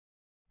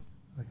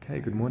Okay,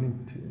 good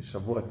morning to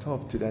Shavua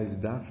Tov. Today's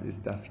daf is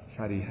daf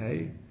Tzari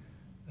Hey.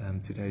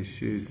 Today's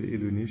shoes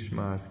Leilu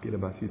Nishmas, Gila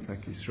Bas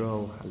Yitzhak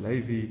Yisrael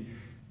Halevi,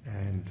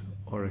 and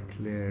Ora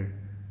Claire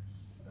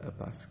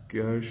Bas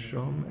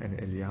Gershom and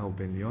Eliyahu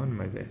Ben Yon.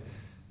 May the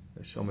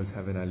Shomas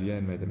have an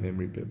aliyah, may the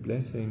memory be a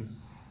blessing.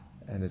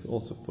 And it's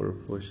also for a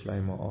first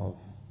shlema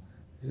of,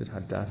 is it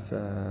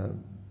Hadassah?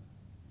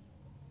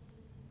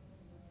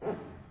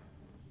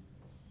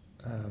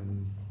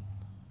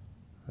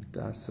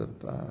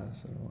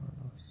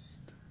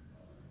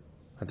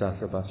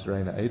 Hadassah Bas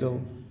Reina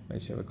Adel, may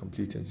she have a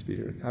complete and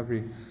speedy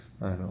recovery,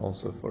 and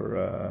also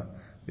for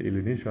the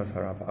Eli Nishmas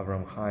Harav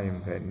Avram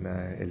Chaim Ben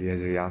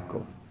Eliezer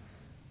Yaakov,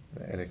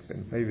 Elek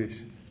Ben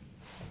Pavish.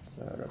 It's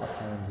Rabbi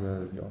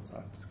Kanzer's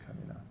Yotzat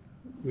coming up.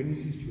 When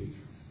is his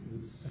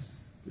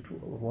Yotzat? It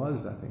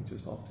was, I think,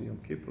 just after Yom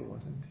Kippur,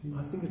 wasn't he?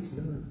 I think it's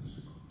no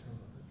Sukkot.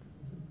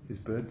 His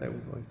birthday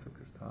was always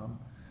Sukkot time.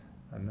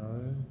 I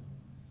know.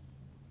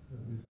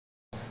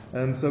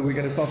 So we're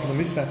going to start from the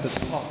Mishnah at the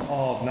top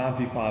of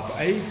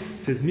 95a.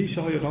 It says, Misha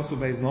Yodasu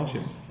Beis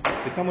Noshim.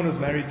 If someone was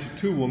married to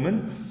two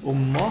women,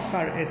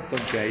 Umachar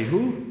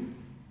Esogehu,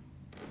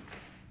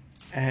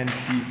 and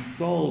he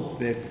sold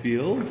their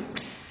field,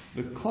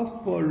 the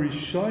cost for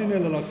Rishoyne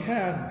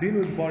Lelokach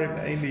Dinud Barim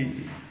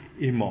Eini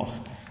Imoch.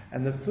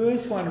 And the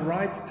first one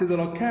writes to the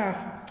Lokach,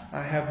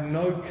 I have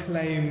no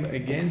claim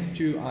against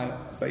you. I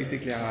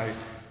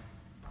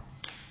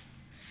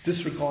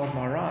disregard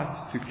my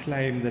rights to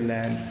claim the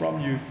land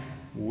from you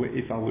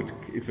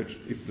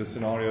if the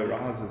scenario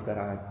arises that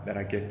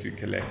I get to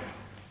collect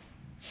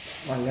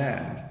my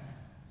land.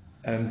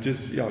 And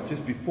just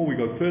before we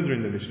go further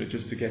in the Mishnah,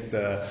 just to get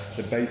the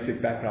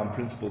basic background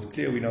principles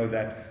clear, we know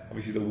that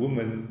obviously the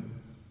woman,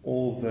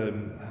 all the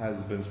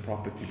husband's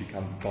property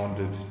becomes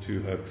bonded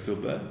to her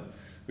ksuba,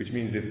 which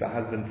means if the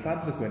husband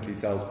subsequently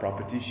sells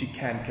property, she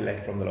can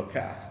collect from the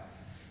lokach.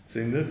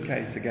 So in this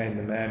case, again,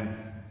 the man,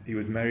 he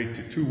was married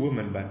to two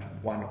women, but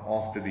one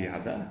after the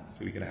other.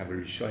 So we're going to have a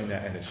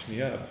Rishona and a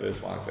Shnia, a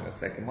first wife and a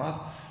second wife.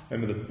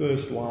 Remember, the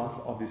first wife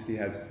obviously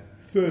has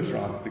first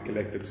rights to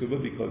collect the ksuba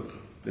because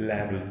the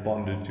land was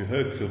bonded to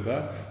her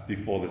ksuba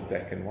before the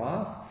second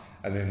wife.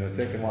 And then the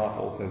second wife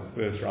also has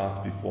first rights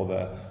before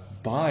the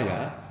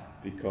buyer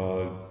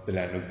because the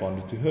land was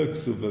bonded to her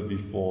ksuba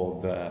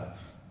before the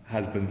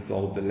husband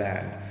sold the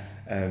land.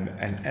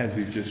 And as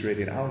we've just read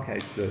in our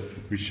case, the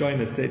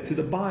Rishona said to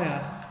the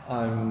buyer,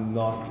 I'm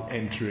not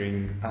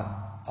entering,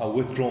 I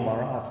withdraw my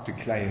rights to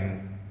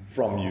claim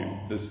from you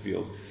this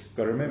field.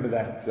 But remember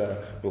that,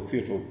 we'll see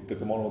it, the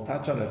Gemara will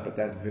touch on it, but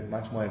that's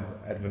much more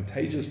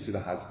advantageous to the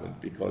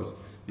husband, because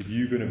if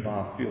you're going to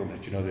buy a field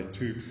that you know there are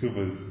two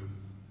ksuvas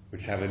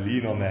which have a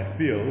lien on that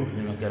field,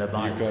 you're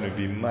going to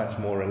be much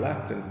more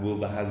reluctant. Will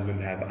the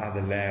husband have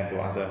other land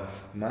or other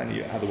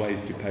money, or other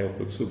ways to pay off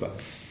the ksuba?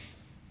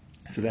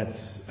 So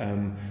that's,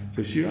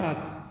 so she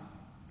writes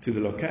to the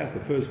lokach,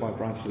 the first wife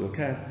writes to the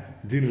lokach,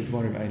 Dinu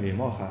dvarim eini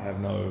imoch, I have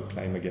no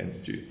claim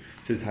against you.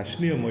 It says,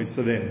 Hashniya moed,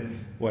 so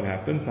then, what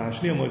happens?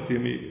 Hashniya moed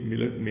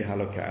mi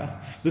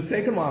halokach. The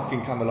second wife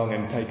can come along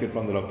and take it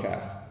from the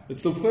lokach.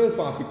 It's the first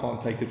wife who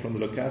can't take it from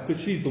the lokach,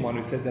 because she's the one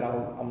who said that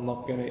I'm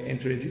not going to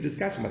enter into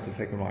discussion, but the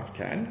second wife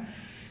can.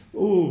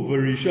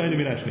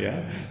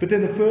 But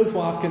then the first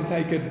wife can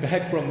take it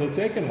back from the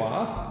second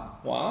wife.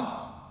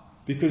 Why?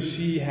 Because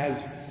she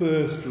has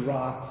first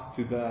rights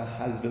to the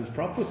husband's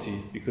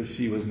property, because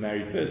she was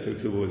married first, her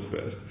ksuba was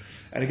first.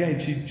 And again,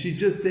 she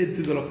just said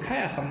to the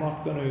lokach, I'm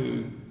not going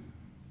to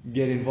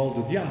get involved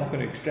with you, I'm not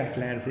going to extract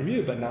land from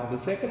you. But now the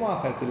second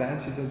wife has the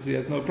land, she says she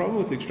has no problem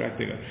with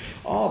extracting it.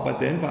 But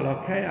then,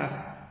 valokach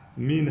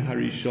min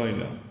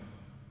harishoina.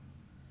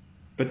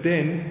 But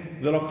then,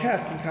 the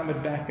lokach can come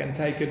back and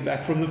take it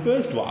back from the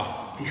first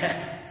wife.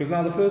 Yeah. Because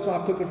now the first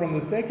wife took it from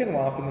the second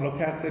wife, and the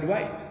lokach said,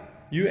 wait,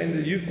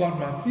 you've got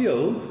my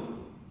field.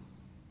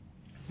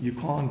 You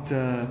can't.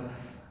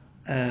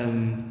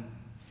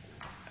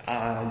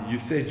 You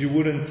said you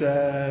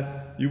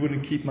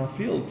wouldn't keep my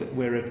field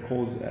where it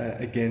caused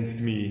against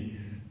me.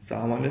 So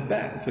I want it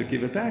back. So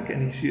give it back,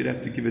 and she would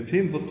have to give it to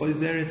him.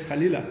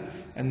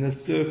 And the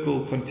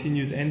circle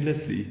continues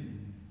endlessly.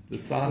 The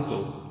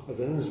cycle. I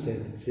don't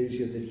understand. It says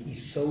here that he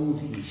sold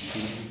his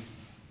field.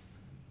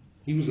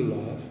 He was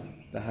alive.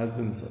 The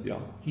husband, yeah.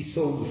 He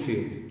sold the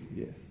field.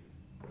 Yes.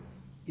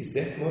 Is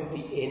that not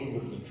the end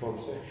of the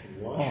transaction?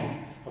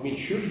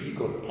 Surely he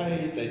got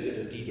paid, they did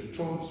a deed of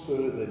transfer,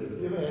 they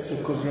did whatever.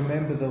 Because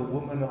remember, the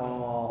women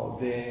are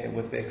there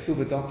with their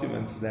ksuba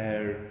documents,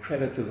 they're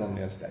creditors on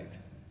the estate.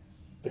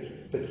 But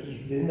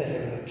then they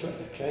have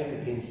a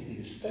claim against the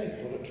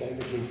estate, not a claim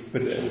against the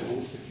person who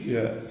bought the field.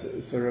 Yeah,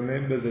 so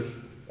remember that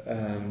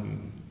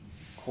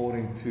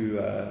according to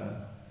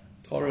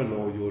Torah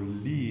law, your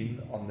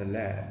lien on the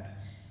land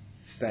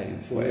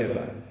stays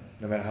forever.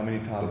 No matter how many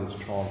times it's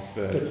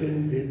transferred. But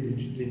then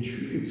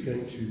surely it's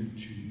going to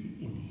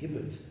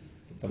inhibit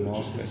the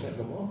purchase and sale of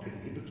the market,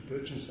 inhibit the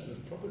purchase and sale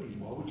of property.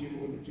 Why would you ever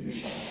want to do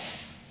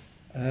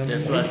that?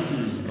 That's what his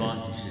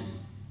advantage is.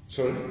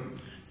 Sorry?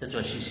 That's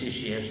why she says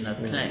she has no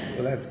claim.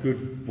 Well, that's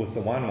good with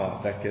the one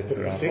wife. That gets But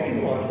her the out.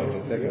 second one The has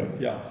to second,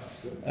 be it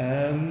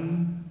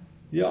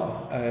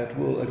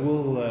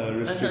will I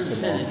restrict the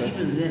understand that market.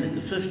 even then, at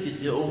the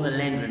 50th year, all her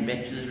land went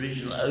back to the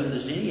original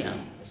owners anyhow.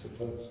 I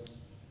suppose.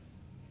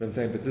 I'm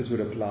saying, but this would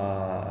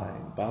apply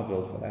in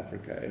Babel, South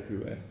Africa,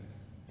 everywhere.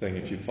 Saying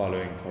if you're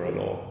following Torah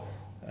law,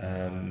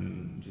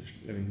 just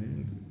let me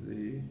think.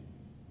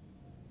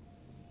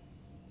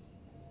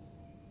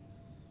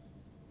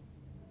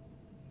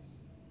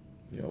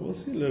 We'll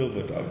see a little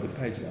bit over the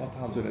page. There are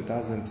times when it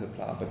doesn't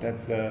apply, but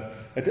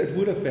it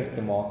would affect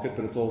the market,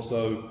 but it's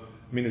also,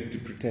 it's to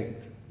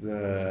protect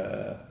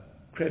the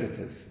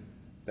creditors,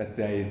 that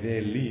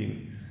their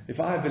lien. If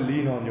I have a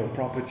lien on your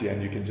property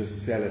and you can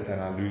just sell it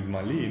and I lose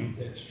my lien,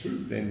 That's true.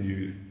 Then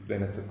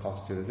it's a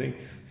cost to the thing.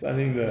 So I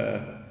think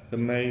the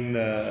main,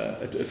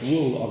 it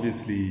will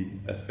obviously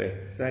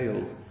affect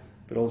sales,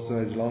 but also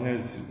as long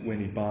as when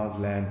he buys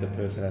land, the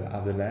person has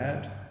other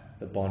land,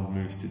 the bond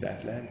moves to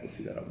that land. We'll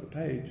see that on the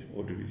page,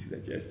 or did we see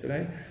that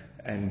yesterday?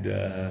 And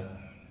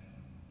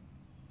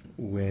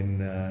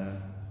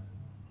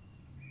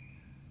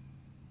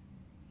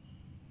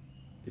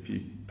if he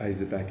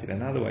pays it back in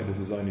another way, this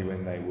is only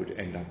when they would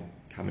end up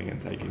coming and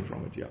taking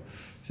from it.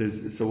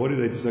 So what do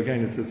they do? So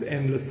again, it's this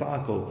endless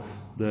cycle.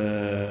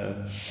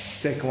 The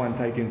second one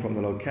taking from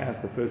the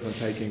lokath, the first one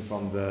taking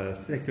from the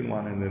second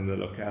one, and then the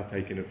lokath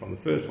taking it from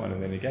the first one,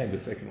 and then again the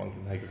second one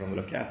can take it from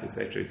the lokath,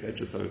 etc.,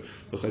 etc. So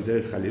the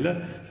Chazer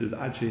Chalila says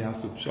Achi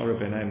Hasu Pshara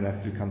Benaim, they have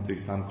to come to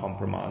some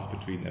compromise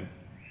between them.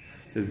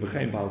 It says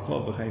V'chein Baal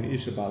Chov, V'chein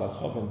Isha Baal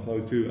Chov, and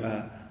so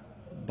to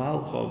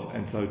Baal Chov,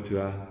 and so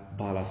to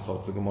Baal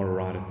Chov. The Gemara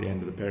right at the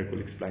end of the parak will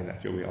explain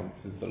that. Here we are.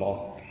 This is the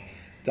last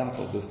daf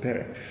of this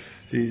parak.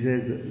 So he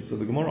says, so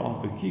the Gemara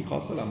asks,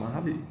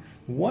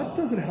 what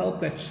does it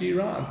help that she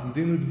writes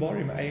Dinu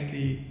Dvarim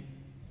Eini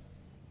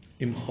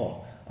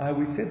Imcha?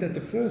 We said that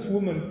the first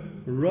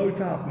woman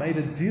made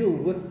a deal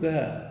with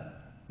the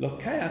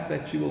Lokath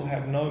that she will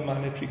have no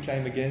monetary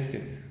claim against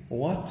him.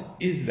 What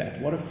is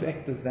that? What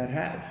effect does that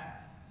have?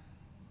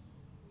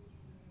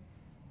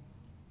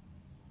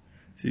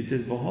 She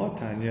says,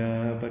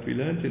 Tanya, but we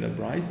learned in a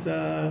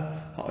brisa,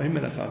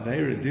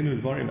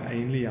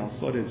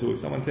 if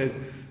someone says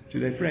to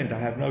their friend, I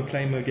have no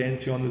claim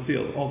against you on this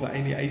field, or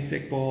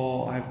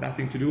I have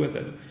nothing to do with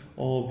it,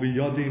 or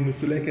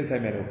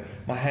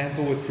my hands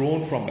are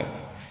withdrawn from it.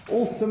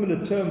 All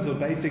similar terms of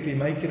basically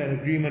making an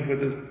agreement with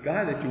this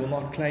guy that you will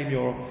not claim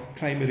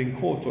it in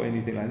court or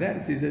anything like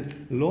that. He says,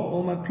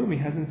 he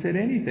hasn't said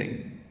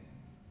anything.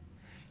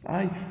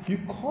 You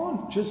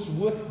can't just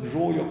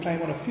withdraw your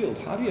claim on a field.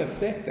 How do you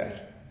affect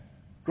that?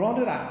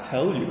 Granted, I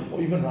tell you,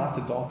 or even write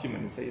a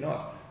document and say,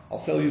 I'll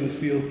sell you this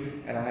field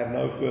and I have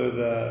no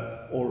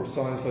further, or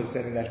so-and-so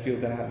said in that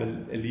field that I have a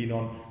lien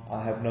on,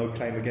 I have no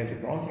claim against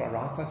it. Granted, I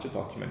write such a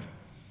document.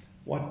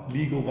 What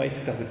legal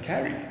weight does it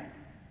carry?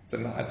 It's a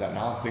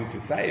nice thing to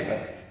say,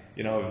 but,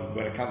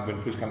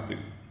 when push comes to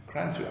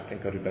crunch, I can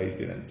go to Beis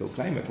Din and still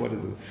claim it. What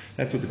is it?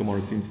 That's what the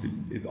Gemara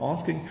is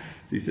asking.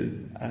 So he says,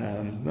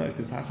 no, it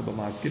says, that's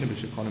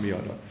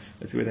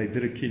where they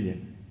did a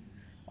kinyan.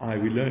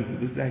 We learned that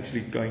this is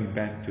actually going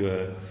back to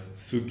a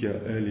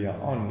sugya earlier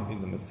on in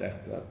the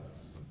Masechta,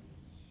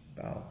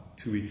 about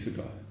 2 weeks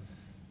ago.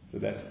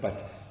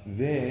 But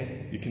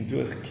there, you can do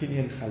a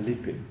kinyan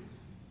chalipin.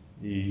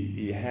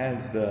 He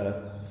hands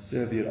the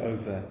serviette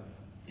over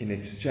in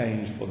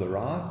exchange for the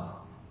rights,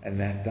 and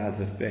that does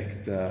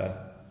affect the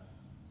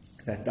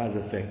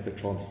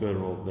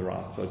transfer of the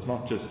rights. So it's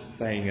not just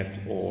saying it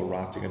or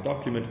writing a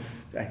document,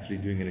 it's actually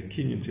doing it a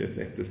kinyan to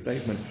affect the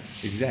statement.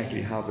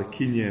 Exactly how the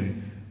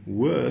kinyan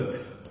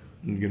works,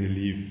 I'm going to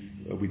leave,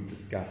 we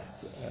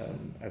discussed,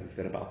 as I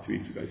said, about 2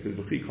 weeks ago. It says,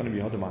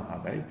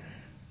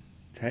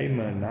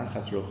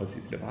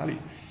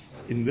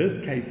 in this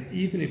case,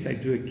 even if they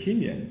do a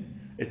kinyan,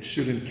 it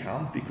shouldn't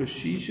count because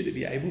she should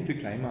be able to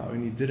claim, I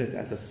only did it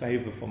as a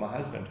favor for my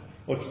husband.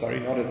 Not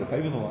as a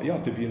favor for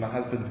to be in my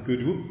husband's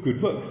good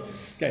works.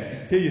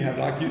 Okay, here you have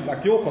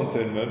like your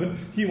concern, Mervyn.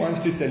 He wants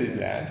to sell his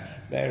land.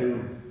 They're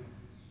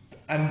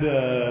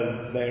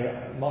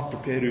not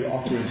prepared to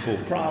offer him full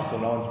price, or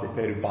no one's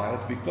prepared to buy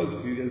it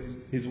because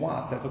his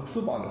wife have a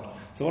ksub on it.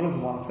 So what does the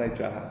wife say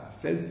to her? She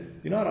says,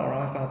 I'll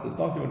write out this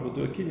document, we'll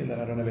do a kinyan that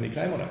I don't have any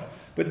claim on it.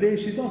 But there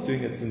she's not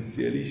doing it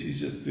sincerely, she's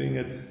just doing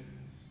it,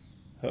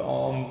 her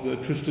arms are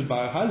twisted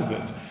by her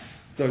husband.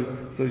 So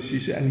she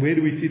should, and where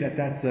do we see that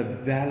that's a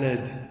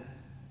valid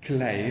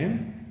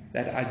claim,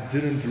 that I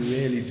didn't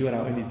really do it, I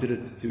only did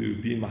it to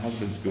be in my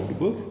husband's good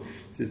books?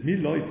 It says,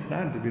 did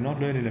we not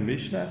learn in a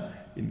Mishnah,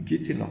 in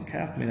Gitin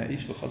Lokach Mina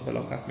Ish V'chaz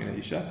V'Lokach Mina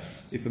Isha,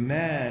 if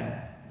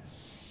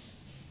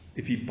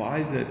he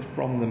buys it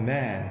from the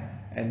man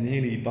and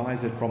then he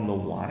buys it from the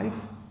wife,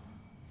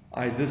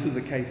 this was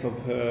a case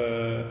of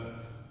her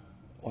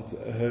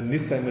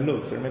Nisei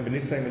Maluk. So remember,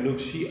 Nisei Maluk,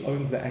 she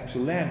owns the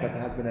actual land, but the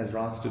husband has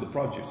rights to the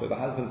produce. So the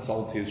husband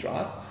sells his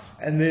rights,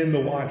 and then the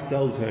wife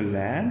sells her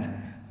land.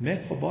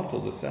 Met for bottle,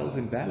 the sale's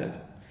invalid.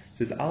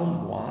 It says,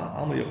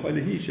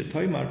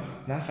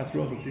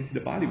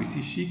 we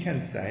see she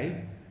can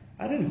say,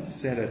 I didn't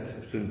sell it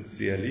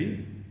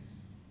sincerely.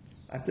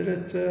 I did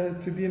it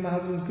to be in my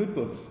husband's good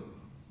books.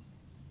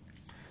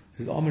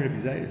 Says Amar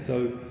Rabbi Zayir.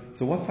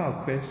 So what's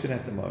our question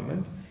at the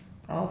moment?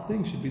 Our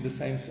thing should be the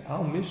same.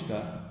 Our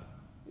Mishnah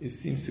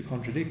seems to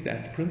contradict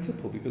that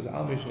principle, because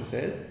our Mishnah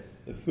says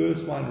the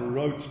first one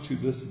wrote to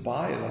this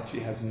buyer that she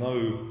has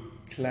no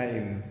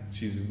claim,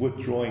 she's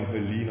withdrawing her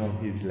lien on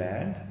his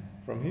land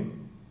from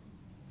him.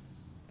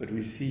 But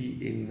we see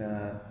in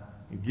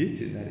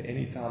Gittin that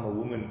any time a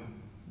woman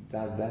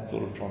does that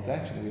sort of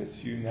transaction, we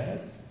assume that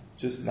it's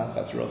just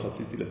nachas rocha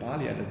tzisi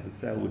lebali, and that the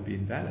sale would be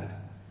invalid.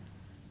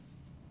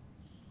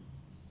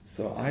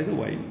 So either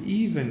way,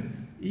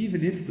 even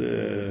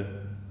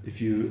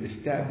if you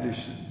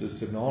establish the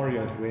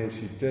scenarios where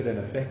she did an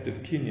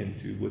effective kinyan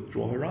to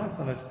withdraw her rights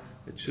on it,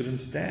 it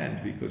shouldn't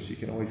stand, because she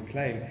can always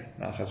claim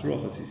nachas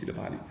rocha tzisi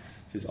lebali.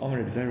 Says Amar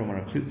Rabbi Zayir, Amar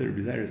Rabbi Chizda.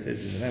 Rabbi Zayir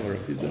says in the name of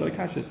Rabbi Chizda, lo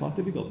kasha, it's not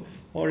difficult.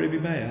 Or Rabbi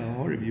Meir,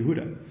 or Rabbi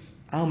Yehuda.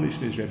 Our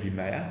Mishnah is Rabbi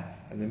Meir,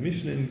 and the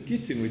Mishnah in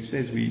Gittin, which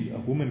says a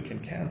woman can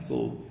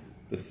cancel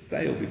the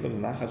sale because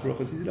of nachas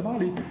rocha tzisi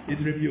lebali, is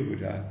Rabbi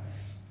Yehuda.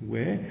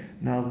 Where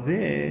now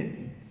there,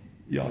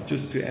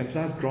 just to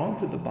emphasize,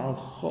 granted the Baal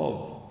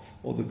Chov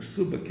or the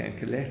Ksuba can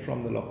collect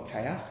from the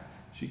Lokayach,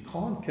 she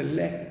can't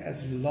collect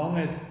as long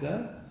as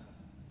the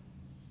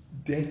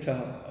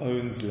debtor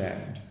owns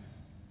land.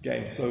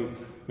 Okay, so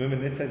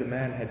remember, let's say the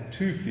man had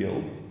 2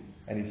 fields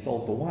and he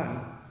sold the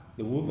one.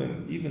 The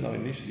woman, even though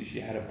initially she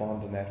had a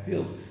bond on that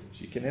field,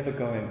 she can never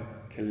go and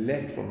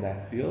collect from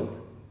that field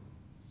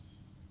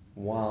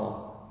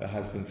while her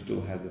husband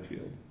still has a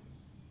field.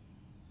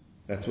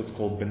 That's what's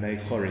called B'nai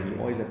Chorin. You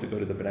always have to go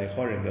to the B'nai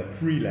Chorin, the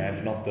free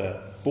land, not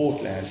the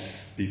bought land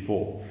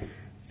before.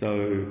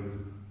 So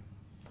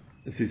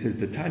he says,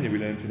 the Tanya we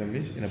learned in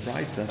a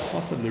Brisa,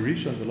 Chosav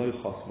l'rishon v'lo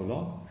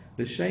chosmula,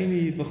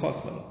 l'sheni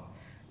v'chosmula.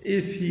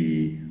 If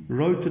he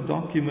wrote a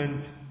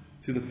document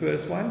to the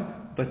first one,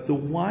 but the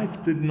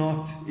wife did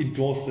not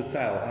endorse the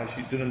sale,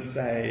 she didn't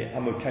say,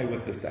 I'm okay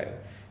with the sale.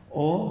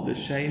 Or the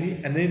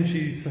sheni, and then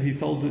he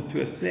sold it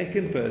to a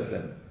second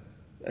person,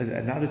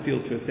 another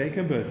field to a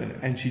second person,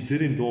 and she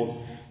did endorse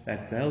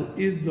that sale,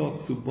 is the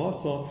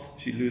ksuboso,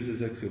 she loses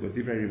her ksuba.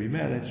 Divrei Rabbi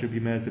Meir, that's Rabbi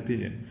Meir's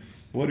opinion.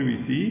 What do we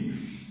see?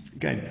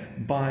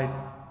 Again, by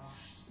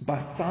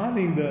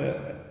signing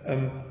the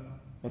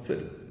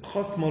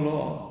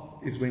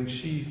chosmolo is when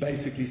she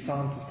basically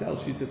signs the sale.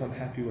 She says, I'm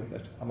happy with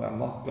it. I'm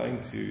not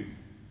going to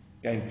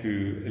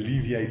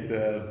alleviate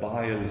the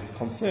buyer's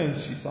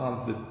concerns. She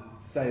signs the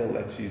sale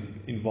that she's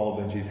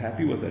involved in, she's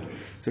happy with it.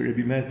 So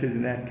Rabbi Meir says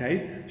in that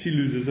case, she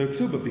loses her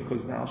ksuba,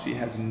 because now she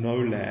has no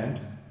land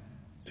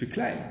to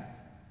claim.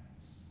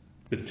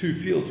 The 2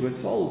 fields were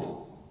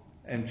sold,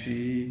 and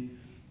she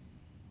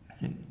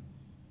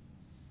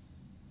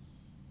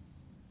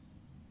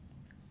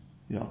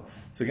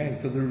So again,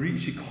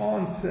 she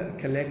can't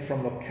collect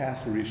from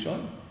Lokach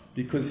Rishon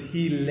because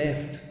he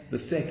left the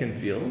second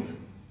field,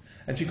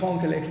 and she can't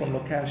collect from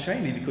Lokach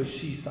Sheni because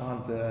she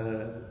signed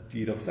the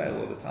deed of sale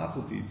or the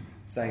title deed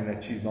saying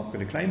that she's not going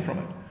to claim from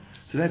it.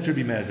 So that's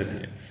Rabbi Meir's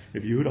opinion.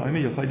 Rabbi Yehuda,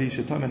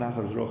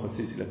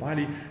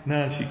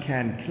 no, she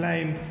can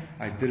claim.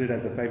 I did it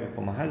as a favor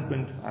for my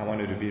husband. I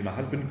wanted to be in my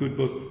husband's good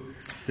books.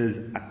 It says,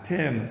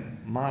 Atem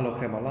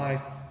malochem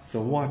alai.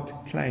 So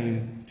what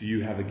claim do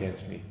you have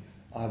against me?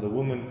 The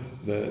woman,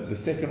 the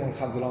second one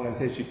comes along and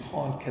says she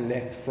can't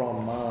collect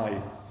from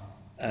my.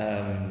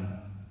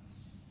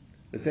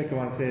 The second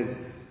one says,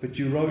 but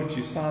you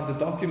signed a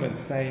document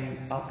saying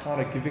I'm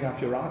kind of giving up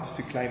your rights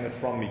to claim it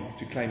from me,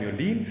 to claim your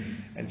lien.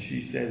 And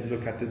she says,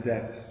 look, I did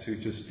that to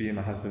just be in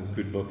my husband's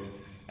good books,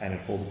 and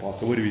it falls apart.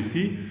 So what do we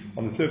see?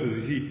 On the surface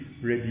we see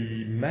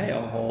Rabbi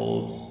Meir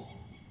holds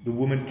the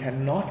woman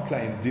cannot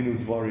claim dinu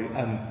dvari,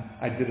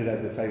 I did it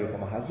as a favor for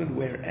my husband,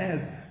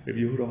 whereas Rabbi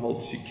Yehuda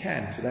holds she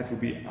can. So that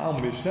would be our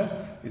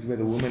Mishnah, is where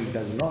the woman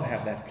does not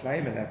have that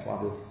claim, and that's why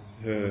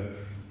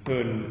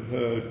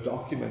her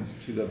document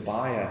to the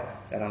buyer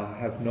that I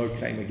have no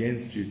claim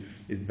against you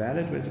is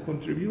valid, whereas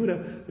according to Rabbi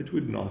Yehuda, it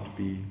would not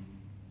be.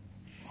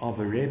 And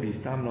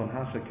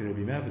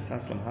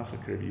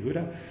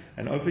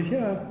over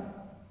here,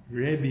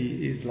 Rabbi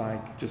is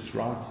like, just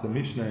writes the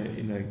Mishnah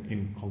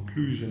in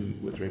conclusion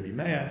with Rabbi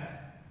Meir,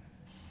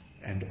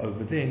 and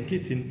over there in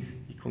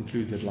Gittin, he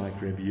concludes it like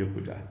Rabbi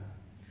Yehuda.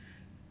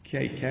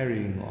 Okay,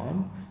 carrying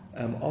on.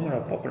 Omar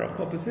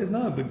Papa says,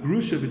 no, but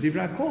Grusha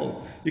v'divra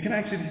kol. You can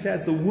actually say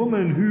it's a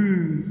woman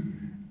who's,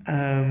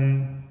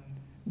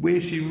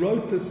 where she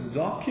wrote this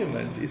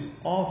document is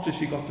after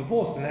she got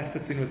divorced, and that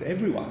fits in with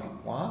everyone.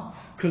 Why?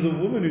 Because a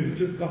woman who's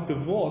just got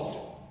divorced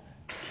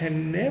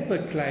can never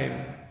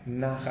claim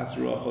nachas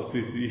ruach or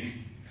sisi.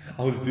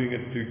 I was doing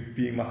it to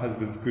being my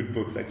husband's good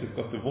books. I just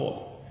got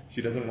divorced.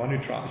 She doesn't want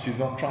to try. She's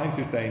not trying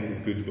to stay in his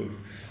good books.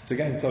 So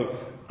again,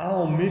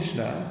 our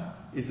Mishnah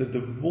is a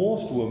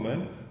divorced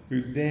woman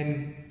who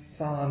then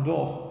signed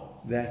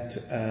off that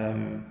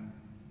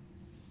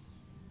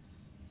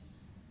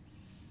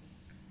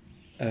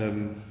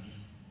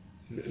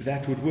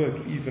that would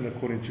work even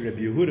according to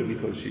Rabbi Yehuda,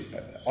 because she,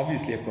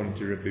 obviously according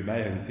to Rabbi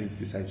Meir, who seems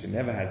to say she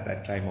never has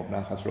that claim of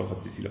Nachas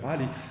Rochas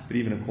Isilavali, but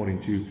even according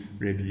to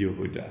Rabbi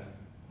Yehuda.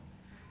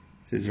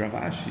 Says Rav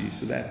Ashi,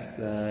 so that's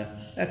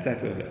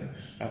that way of learning.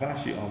 Rav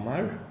Ashi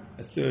Omar,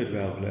 a third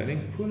way of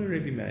learning, Kula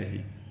Rabbi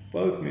Meir,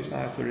 both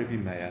Mishnayos for Rabbi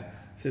Meir.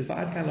 Says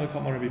Va'ad kan lo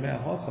kama Rabbi Meir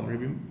Hasam.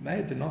 Rabbi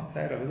Meir did not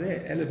say it over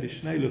there. Ela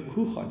b'shnei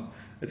lekuchos.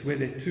 It's where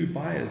there are two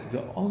buyers.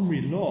 The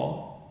Omri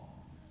law,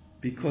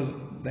 because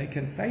they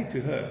can say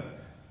to her,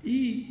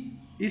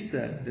 if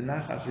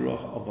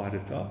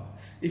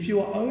you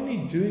are only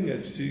doing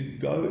it to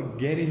go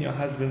get in your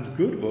husband's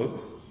good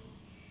books,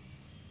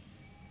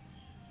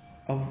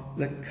 of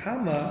the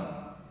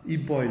kama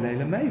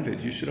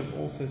you should have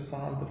also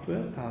signed the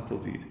first title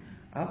deed.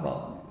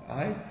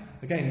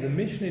 Again, the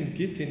Mishnah in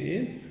Gittin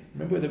is,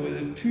 remember there were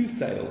the two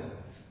sales,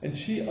 and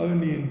she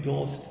only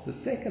endorsed the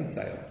second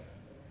sale.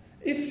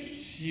 If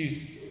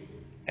she's,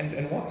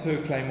 and what's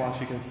her claim why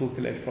she can still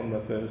collect from the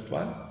first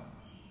one?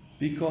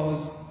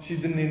 Because she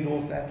didn't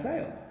endorse that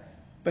sale.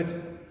 But,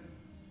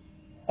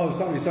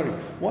 sorry.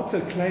 What's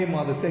her claim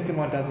why the second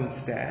one doesn't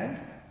stand?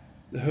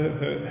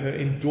 Her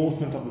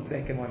endorsement of the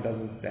second one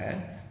doesn't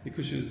stand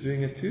because she was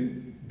doing it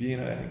to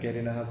get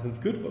in her husband's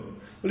good books.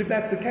 Well, if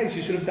that's the case,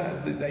 you should have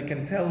done. They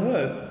can tell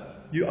her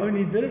you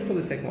only did it for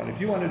the second one. If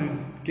you wanted to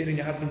get in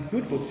your husband's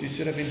good books, you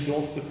should have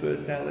endorsed the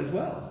first sale as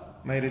well,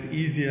 made it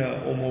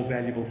easier or more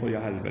valuable for your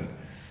husband.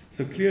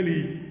 So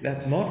clearly,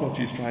 that's not what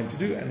she's trying to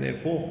do, and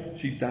therefore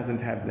she doesn't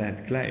have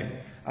that claim.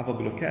 But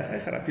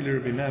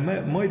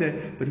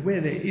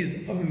where there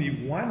is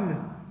only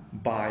one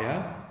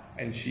buyer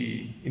and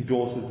she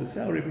endorses the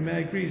sale, Rabbi Meir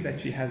agrees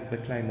that she has the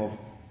claim of,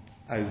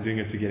 I was doing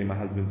it to get in my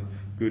husband's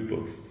good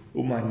books.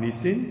 Uman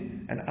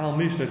Nisin, and Al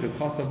Mishnah, the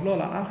cost of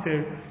Lola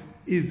Acher,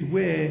 is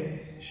where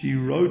she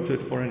wrote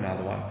it for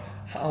another one.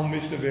 Al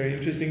Mishnah, very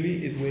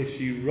interestingly, is where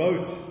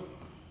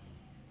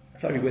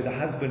where the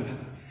husband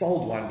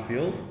sold one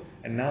field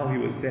and now he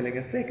was selling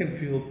a second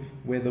field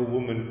where the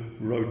woman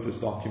wrote this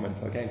document.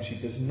 So again, she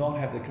does not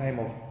have the claim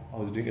of, I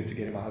was doing it to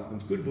get in my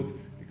husband's good books,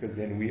 because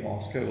then we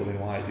ask her, well then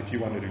why, if you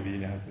wanted to be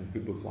in your husband's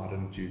good books, why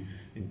didn't you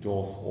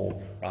endorse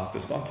or write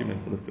this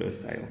document for the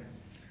first sale?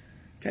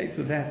 Okay,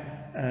 so that's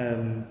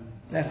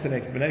an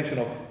explanation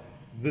of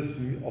this,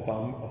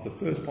 of the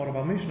first part of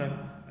our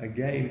Mishnah.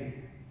 Again,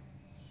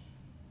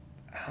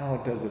 how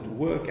does it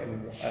work,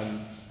 and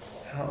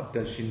how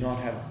does she not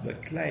have the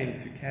claim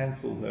to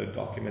cancel her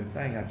document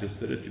saying I just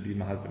did it to be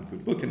my husband's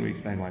good book? And we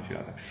explain why she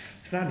doesn't.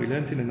 Tonight we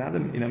learned in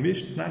a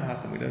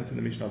Mishnah, we learned in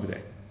the Mishnah over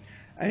there.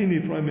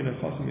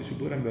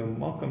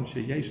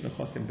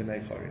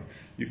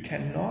 You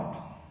cannot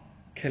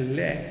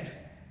collect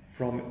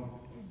from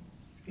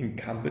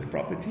encumbered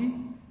property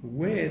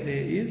where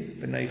there is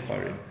b'nei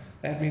chorin.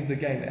 That means,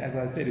 again, as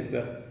I said, if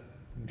the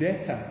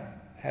debtor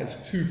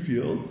has two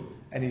fields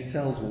and he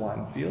sells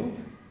one field,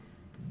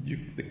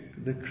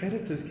 the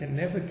creditors can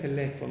never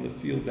collect from the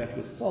field that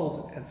was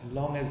sold as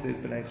long as there's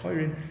b'nei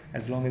chorin,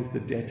 as long as the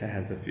debtor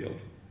has a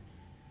field.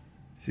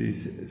 So he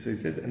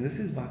says, and this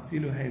is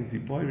Batfilu Hain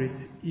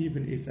Ziboris,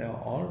 even if they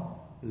are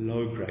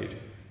low grade.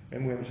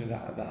 Remember we mentioned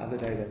the other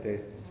day that there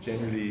are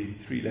generally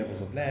three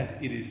levels of land.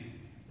 It is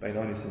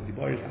Beinonis and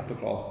Ziboris, upper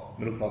class,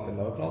 middle class, and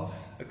lower class.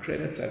 A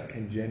creditor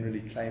can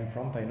generally claim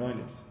from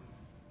Beinonis.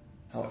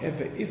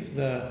 However, if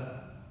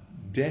the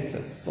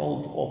debtor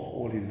sold off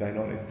all his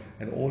Beinonis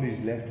and all he's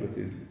left with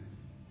is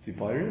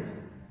Ziboris,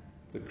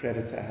 the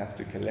creditor have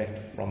to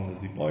collect from the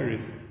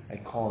Ziboris. They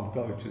can't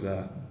go to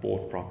the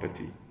bought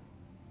property.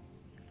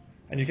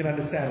 And you can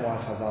understand why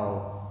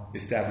Chazal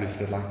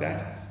established it like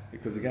that,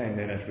 because again,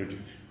 then it would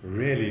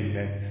really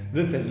make,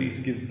 this at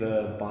least gives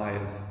the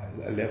buyers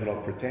a level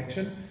of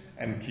protection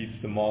and keeps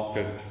the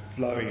market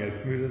flowing as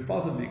smooth as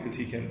possible, because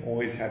he can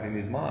always have in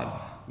his mind,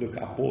 look,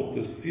 I bought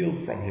this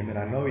field from him and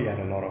I know he had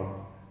a lot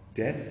of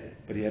debts,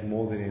 but he had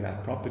more than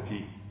enough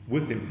property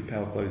with him to pay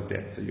off those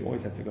debts. So you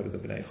always have to go to the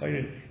B'nai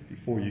Chorin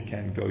before you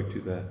can go to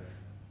the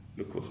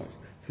Lukuchas.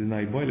 It says,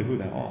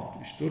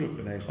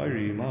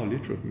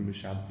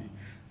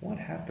 what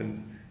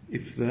happens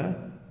if the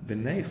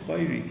B'nai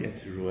Chori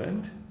gets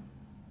ruined?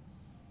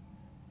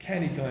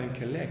 Can he go and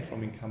collect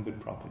from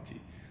encumbered property?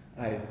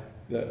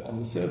 On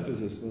the surface,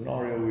 the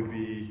scenario would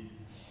be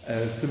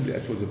simply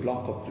it was a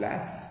block of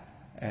flats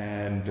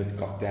and it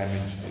got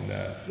damaged in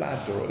a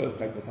flood or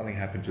earthquake or something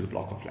happened to the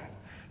block of flats.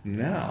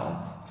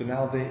 Now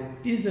there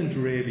isn't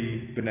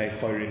really B'nai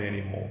Chorin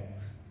anymore.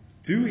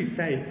 Do we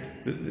say,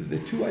 the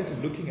two ways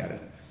of looking at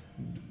it,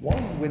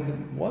 was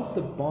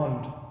the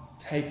bond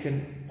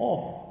taken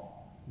off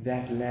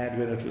that land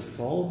when it was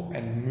sold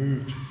and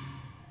moved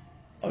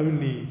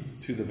only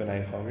to the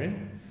B'nai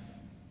Chorin?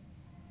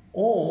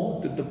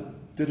 Or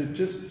did it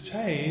just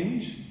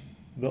change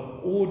the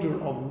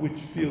order of which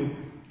field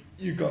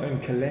you go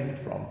and collect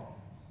from?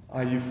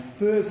 You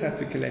first have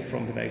to collect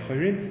from Bnei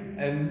Chorin,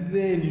 and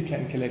then you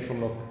can collect from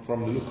the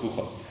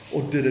Lukuchos.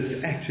 Or did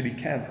it actually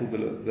cancel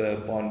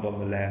the bond on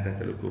the land that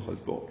the Lukuchos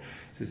bought?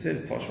 So it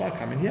says, Toshma,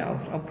 come in here,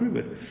 I'll prove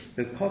it. It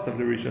says, Kos of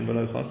the Rishon,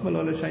 V'lo Chosma,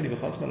 Lo L'Sheni,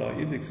 V'chosma, Lo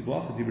Yid,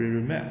 Kesubos Daf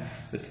Remeh.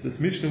 That's this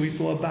Mishnah we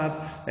saw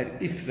about,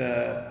 that if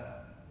the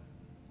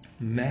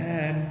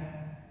man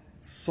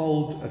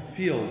sold a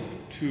field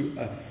to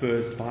a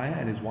first buyer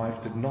and his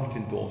wife did not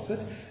endorse it,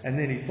 and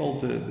then he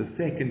sold the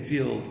second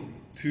field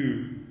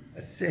to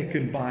a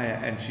second buyer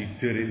and she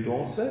did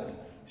endorse it,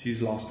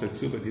 she's lost her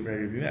ksuba.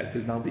 It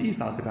says now if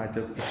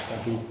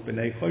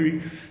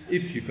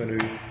you're going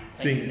to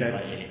think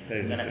that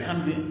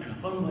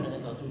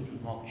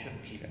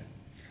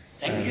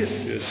Thank you.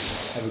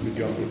 Just have a good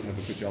job.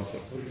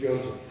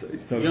 So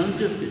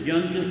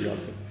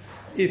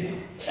if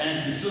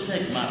and you still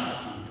say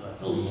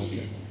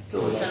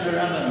so it's not a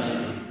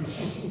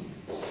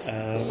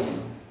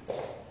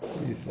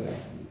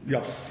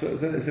yeah, so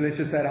let's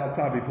just say it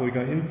outside before we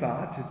go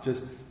inside.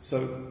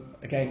 So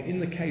again, in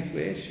the case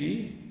where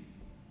she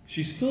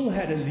still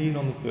had a lien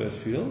on the first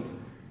field,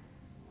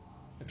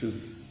 it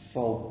was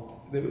sold.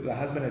 The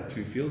husband had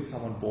two fields.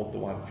 Someone bought the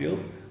one field.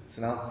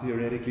 So now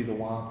theoretically, the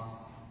wife's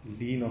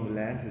lien on the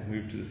land has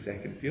moved to the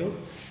second field.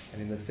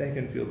 And in the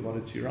second field, what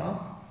did she write?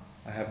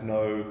 I have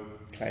no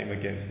claim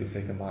against the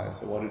second buyer.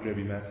 So what did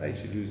Rebbe Meir say?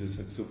 She loses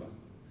her ksuba.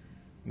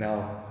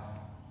 Now,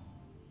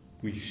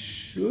 we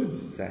should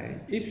say,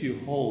 if you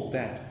hold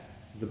that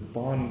the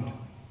bond,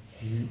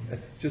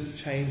 it's just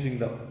changing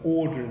the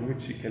order in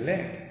which she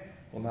collects,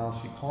 well now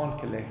she can't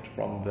collect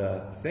from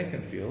the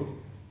second field,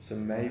 so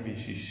maybe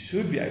she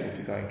should be able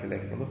to go and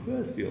collect from the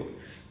first field.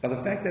 But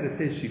the fact that it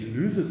says she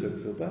loses her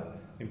ksuba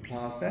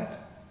implies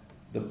that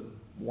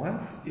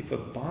if a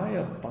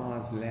buyer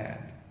buys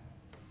land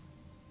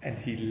and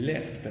he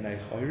left Bnei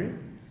Chorim,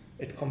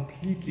 it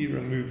completely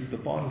removes the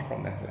bond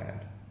from that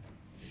land.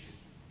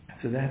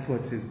 So that's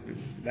what it says.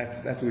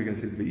 That's what we're going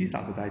to say.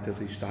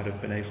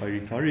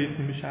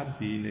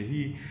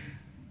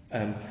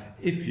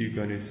 If you're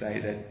going to say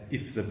that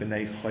if the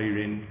Bnei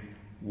Chorin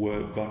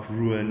got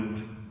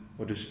ruined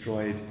or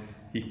destroyed,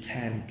 they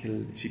can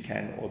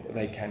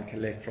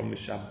collect from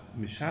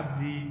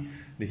Mishabdi,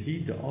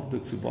 Nehida of the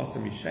Ksubasa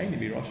Mishani,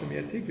 Mirosha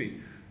Miatigvi.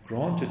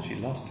 Granted, she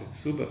lost her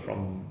ksuba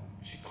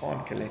she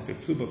can't collect her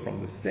ksuba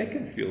from the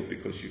second field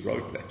because she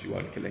wrote that she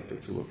won't collect her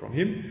ksuba from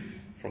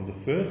him. From the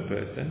first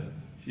person,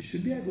 she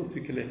should be able to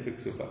collect the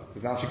ksuba.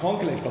 Because now she can't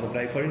collect from the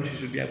Bnei Chorin, she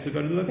should be able to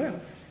go to the lokal.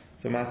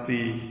 So it must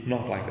be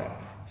not like that.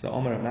 So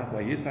Omar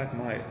Amnachwa Yisak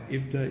my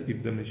Ibda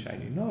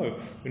Mishani. No,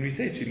 when we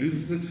say she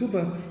loses her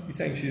ksuba, we're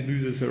saying she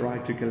loses her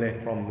right to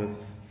collect from this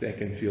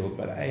second field.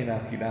 But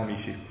Einach Hidami,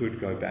 she could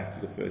go back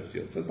to the first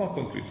field. So it's not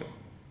conclusive.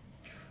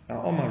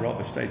 Now Omar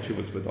Rabba Shtei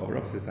Shuvas with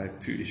Rav says I have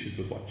two issues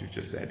with what you've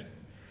just said.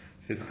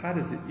 It says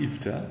Chadet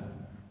Ifta.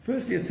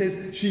 Firstly, it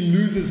says she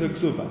loses her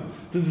ksuba.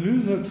 Does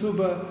lose her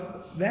ksuba?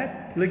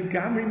 That's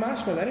legamri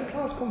mashma. That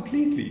implies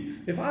completely.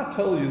 If I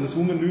tell you this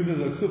woman loses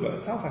her ksuba,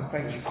 it sounds like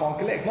saying she can't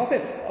collect. Not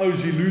that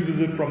she loses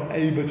it from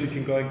A, but she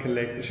can go and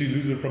collect. She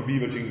loses it from B,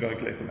 but she can go and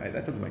collect from A.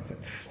 That doesn't make sense.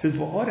 It says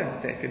for order.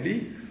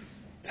 Secondly,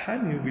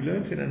 Tanya, we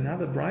learned in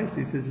another brayso.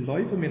 It says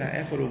loiva mina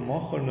echad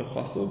u'machar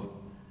nechasov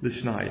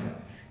l'shnayim.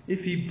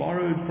 If he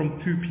borrowed from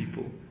two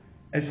people,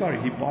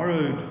 he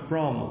borrowed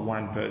from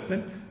one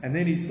person and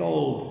then he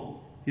sold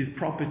his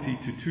property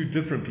to two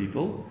different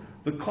people.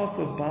 The cost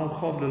of Baal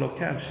Chov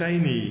Lelokach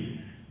Sheni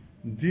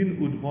Din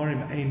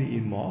Udvarim Eini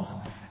Imach,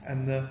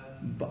 and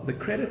the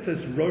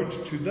creditors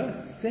wrote to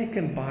the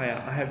second buyer,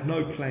 I have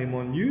no claim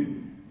on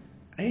you.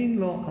 Ein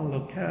lo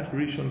alokach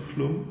rishon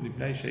klum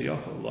libnei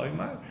sheyochel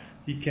loymar.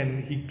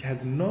 He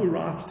has no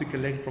right to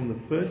collect from the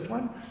first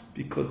one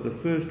because the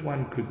first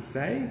one could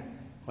say,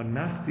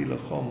 Hanachti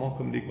lecho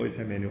mokum ligois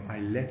hamenu. I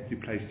left you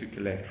place to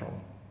collect from.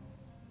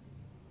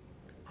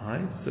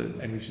 And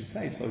we should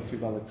say so to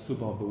the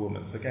ksuba of the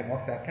woman. So again,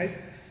 what's that case?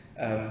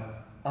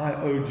 I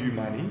owed you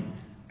money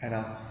and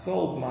I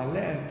sold my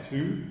land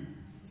to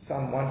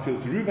one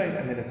field to Reuven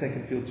and then a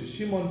second field to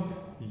Shimon.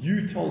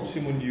 You told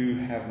Shimon you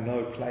have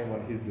no claim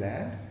on his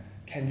land.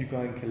 Can you go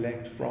and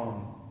collect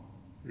from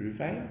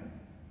Reuven?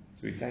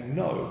 So he's saying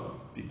no,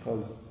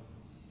 because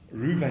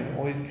Reuven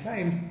always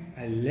claims,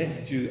 I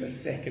left you a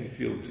second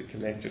field to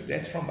collect it.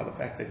 That's from by the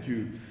fact that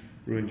you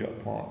ruined your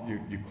part,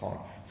 you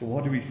can't. So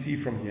what do we see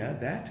from here?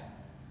 That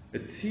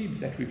it seems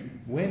that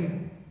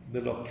when the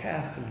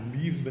lokach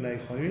leaves Bnei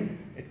Chorim,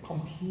 it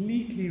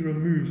completely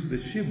removes the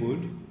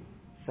shibud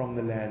from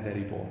the land that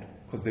he bought,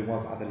 because there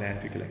was other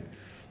land to collect.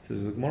 So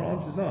the Gemara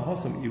answers, no,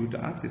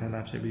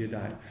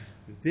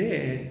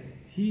 there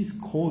he's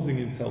causing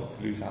himself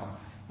to lose out.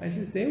 And he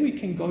says, there we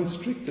can go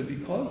stricter,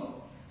 because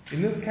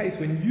in this case,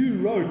 when you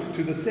wrote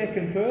to the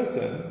second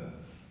person,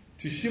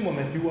 to Shimon,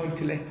 that you won't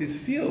collect his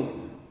field,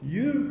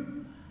 you're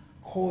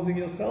causing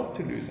yourself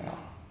to lose out.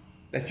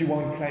 That you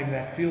won't claim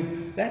that field.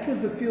 That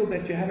was the field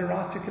that you had a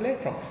right to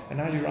collect from. And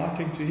now you're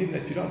writing to him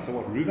that you don't. So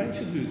what, Reuven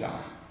should lose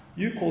out.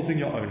 You're causing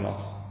your own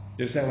loss.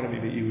 You understand what I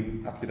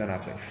mean?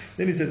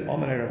 Then he says, Rav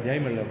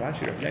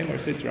Yemer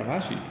said to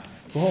Rav Ashi,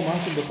 But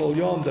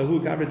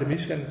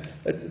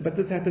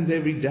this happens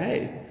every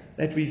day,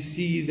 that we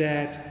see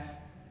that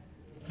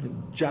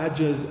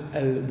judges,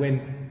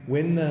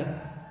 when the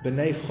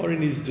B'nai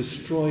Chorin is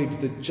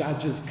destroyed, the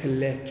judges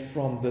collect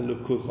from the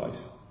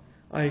Lekuchos.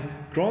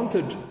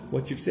 Granted,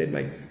 what you've said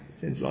makes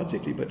sense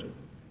logically, but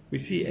we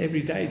see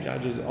every day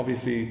judges,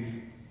 obviously,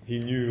 he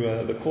knew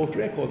the court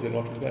records and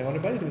what was going on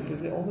in Beit. He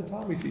says all the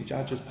time we see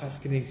judges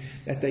paskening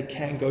that they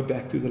can go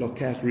back to the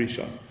Lokach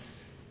Rishon.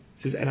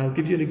 He says, and I'll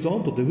give you an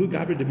example. The there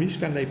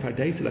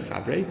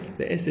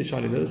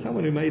was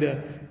someone who made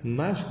a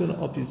mashkan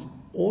of his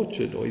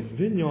orchard or his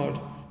vineyard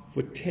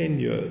for 10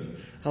 years.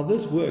 How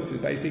this works is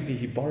basically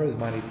he borrows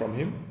money from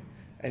him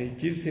and he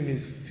gives him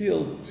his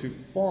field to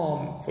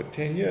farm for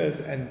 10 years,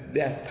 and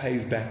that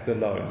pays back the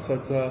loan. So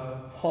it's a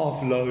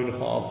half loan,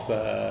 half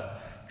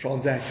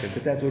transaction,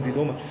 but that's what we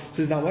do.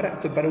 Says now what?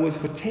 So, but it was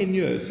for 10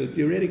 years. So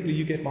theoretically,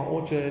 you get my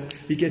orchard.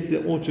 He gets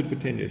the orchard for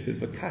 10 years. Says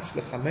v'kash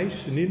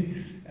lechamesh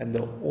shanim, and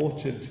the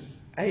orchard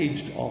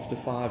aged after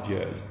 5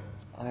 years.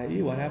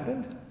 I.e., what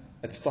happened?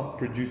 It stopped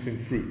producing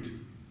fruit.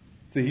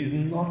 So he's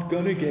not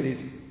going to get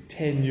his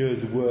 10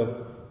 years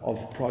worth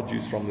of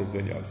produce from this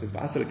vineyard. It says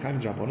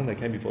and they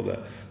came before the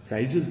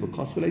sages,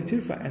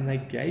 and they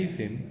gave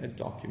him a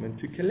document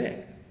to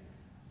collect.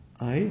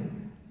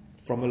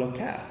 From a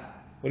lokach.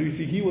 What do we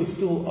see? He was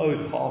still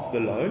owed half the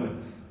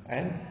loan,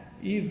 and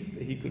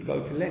he could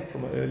go collect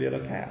from an earlier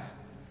lokach.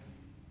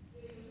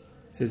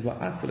 Says so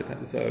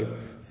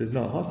says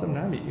no. Hasam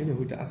nami inu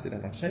hutaasid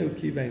and akshayu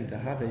kivein to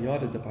have a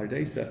yard the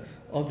pardesa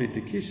of it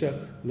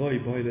dekisha loy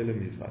boile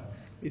lemizvan.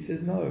 He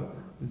says no.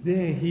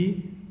 There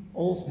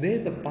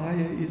the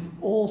buyer is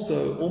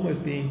also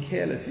almost being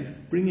careless. He's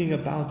bringing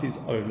about his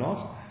own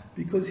loss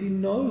because he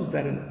knows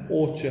that an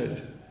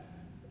orchard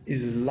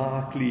is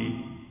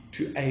likely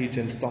to age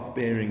and stop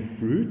bearing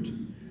fruit,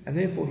 and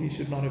therefore he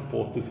should not have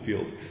bought this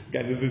field.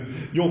 Again, this is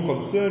your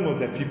concern was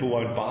that people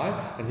won't buy,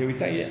 and here we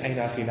say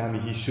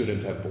he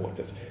shouldn't have bought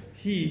it.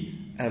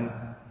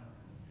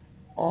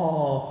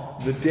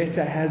 The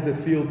debtor has a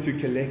field to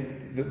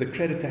collect, the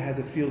creditor has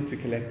a field to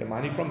collect the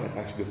money from. That's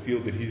actually the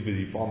field that he's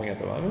busy farming at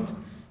the moment.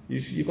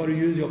 You've got to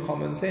use your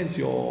common sense.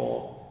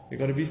 You've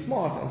got to be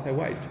smart and say,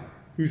 wait,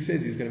 who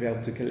says he's going to be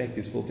able to collect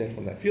his full debt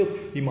from that field?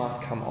 He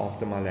might come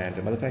after my land.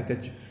 And by the fact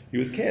that he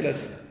was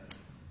careless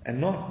and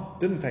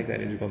didn't take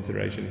that into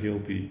consideration, he'll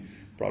be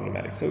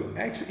problematic. So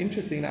actually,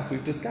 interesting enough,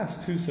 we've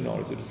discussed two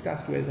scenarios. We've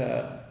discussed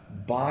whether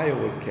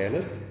buyer was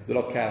careless, the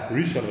Lokach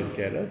Rishon was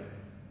careless,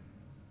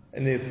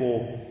 and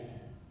therefore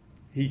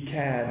he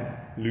can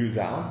lose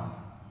out.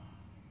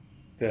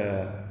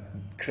 The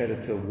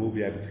creditor will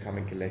be able to come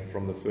and collect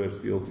from the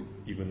first field,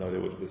 even though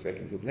there was the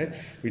second field left.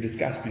 We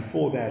discussed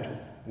before that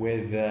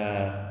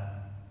whether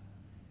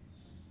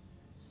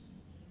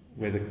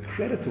the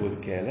creditor was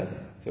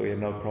careless, so we had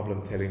no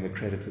problem telling the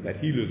creditor that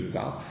he loses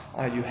out.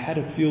 You had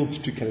a field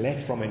to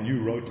collect from and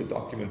you wrote a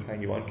document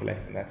saying you won't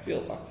collect from that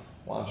field.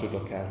 Why should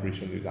Lokach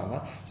Rishon lose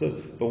out?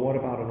 But what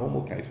about a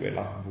normal case where,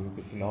 like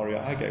the scenario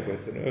I gave, where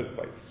it's an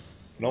earthquake?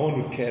 No one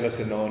was careless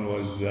and no one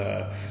was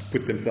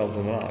put themselves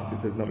on the line. So he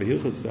says, no, the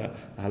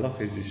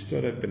halacha is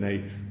ishtora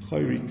b'nei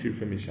chayri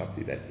tirfa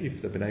mishapti, that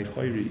if the b'nei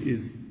chayri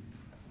is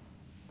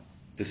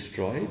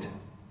destroyed,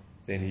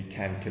 then he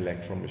can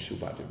collect from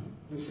Meshubadim.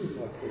 This is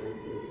like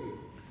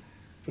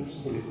a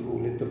principle in law,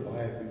 let the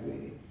buyer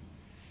beware.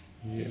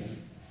 Yeah.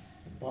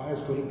 The buyer's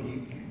got to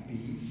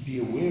be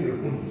aware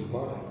of what he's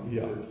buying.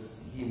 Yeah.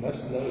 He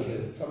must know that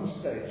at some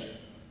stage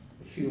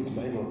the fields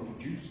may not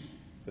produce.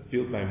 The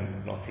field may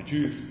not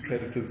produce,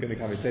 creditor's going to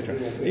come, etc.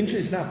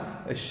 Interesting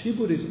enough, a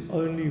shibud is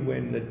only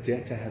when the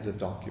debtor has a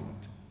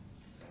document.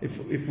 If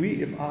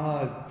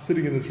I,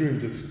 sitting in this room,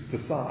 just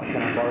decide,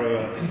 can I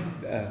borrow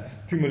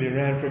 2 million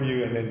rand from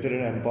you, and then did it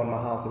and bought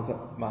my house, and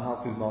so my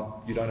house is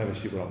not, you don't have a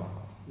shibud on my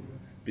house.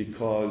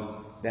 Because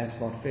that's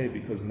not fair,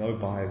 because no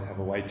buyers have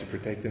a way to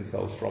protect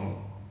themselves from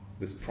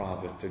this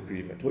private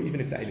agreement, or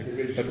even if they,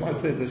 but once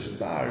there's a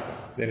shtar,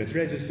 then it's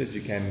registered, you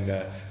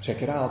can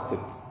check it out,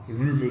 the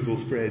rumors will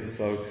spread,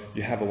 so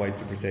you have a way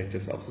to protect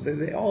yourself. So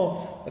they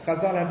are, the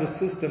Chazal have a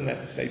system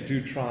that they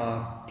do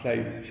try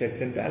place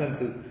checks and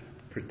balances,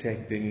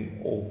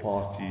 protecting all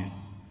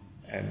parties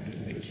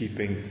and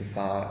keeping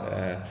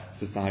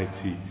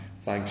society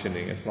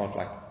functioning. It's not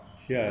like,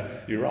 here,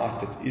 you're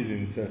right, it is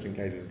in certain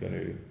cases going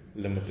to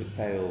limit the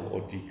sale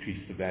or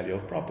decrease the value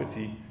of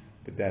property,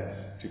 but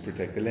that's to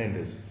protect the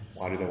lenders.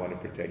 Why do they want to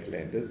protect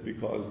lenders?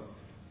 Because,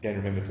 again,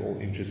 remember, it's all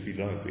interest-free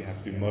loans. We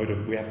have to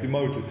motive.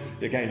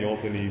 Again, you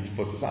also need,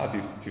 for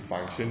society to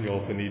function, you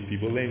also need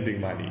people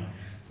lending money,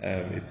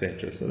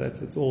 etc. So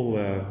it's all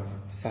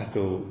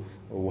subtle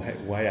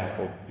way up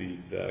of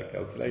these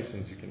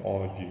calculations. You can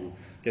argue.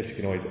 I guess you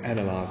can always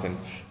analyze and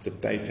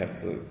debate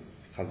as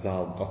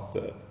Chazal got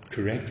the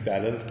correct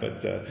balance,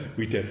 but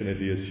we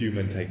definitely assume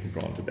and take for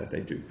granted that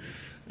they do.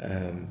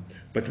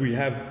 But we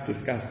have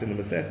discussed in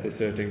the Masechta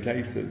certain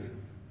cases,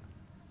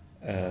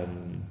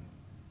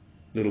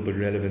 little bit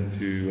relevant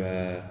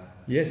to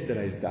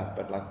yesterday's daf,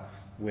 but like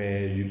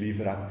where you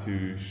leave it up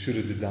to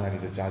Shura Didani,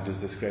 the judge's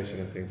discretion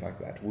and things like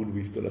that. Would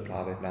we still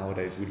apply that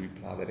nowadays? Would we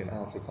apply that in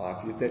our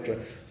society, etc.?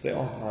 So there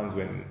are times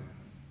when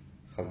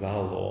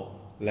Chazal or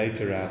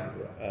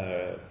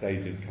later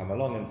sages come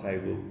along and say,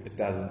 well, it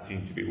doesn't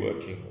seem to be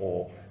working,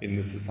 or in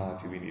this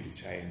society we need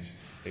to change,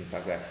 things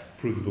like that.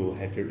 Pruzbul,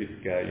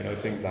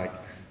 heteriska, things like.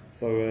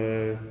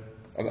 So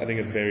I think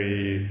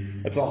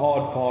it's a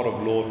hard part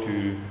of law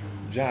to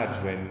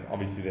judge when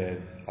obviously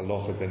there's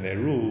halachas and their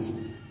rules,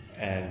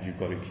 and you've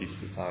got to keep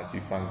society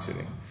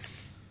functioning.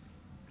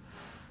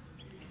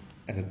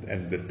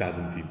 And it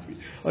doesn't seem to be.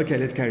 Okay,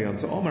 let's carry on.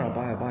 So Omar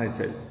Abai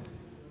says,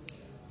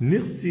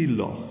 Nirsi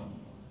loch.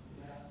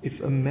 If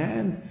a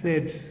man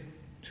said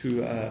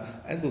to,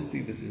 as we'll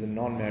see, this is a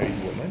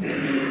non-married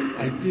woman,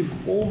 I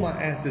give all my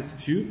assets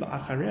to you, but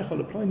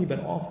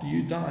after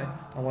you die,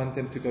 I want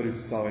them to go to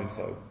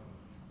so-and-so.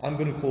 I'm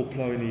going to call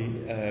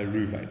Ploni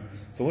Ruvain.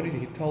 So what did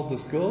he tell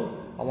this girl?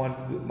 I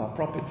want my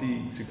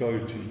property to go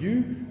to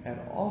you, and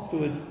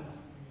afterwards,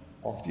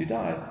 after you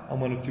die, I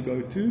want it to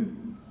go to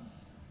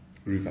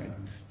Ruvain.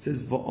 It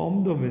says,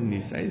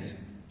 V'omdo says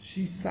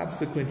she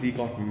subsequently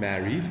got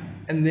married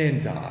and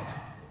then died.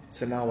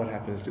 So now what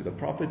happens to the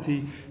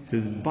property? It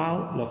says,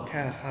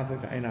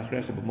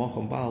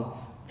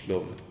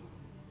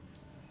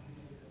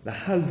 the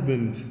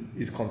husband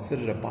is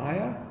considered a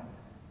buyer,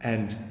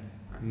 and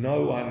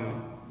no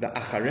one, the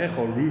Acharech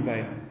or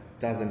Ruvain,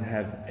 doesn't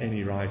have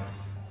any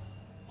rights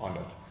on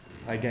it.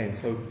 Again,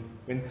 so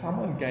when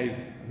someone gave,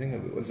 I think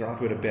it was the right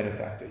word, a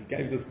benefactor, he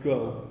gave this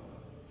girl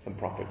some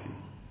property.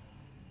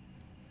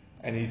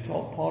 And he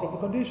told, part of the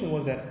condition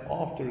was that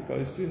after it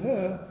goes to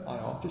her,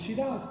 after she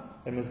dies,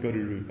 it must go to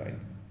Ruvain.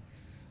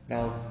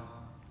 Now,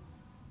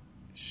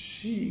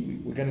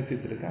 we're going to see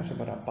it's a discussion,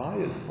 but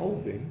Abai is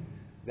holding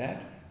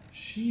that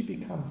she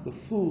becomes the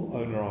full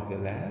owner of the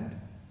land,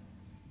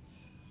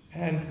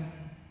 and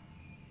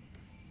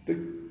the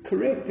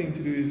correct thing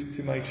to do is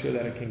to make sure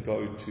that it can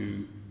go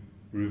to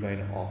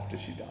Ruvain after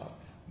she dies.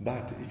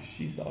 But if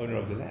she's the owner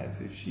of the land,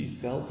 so if she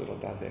sells it or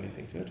does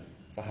anything to it,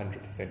 it's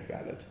 100%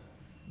 valid.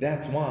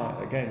 That's why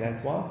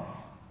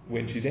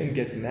when she then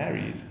gets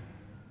married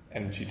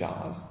and she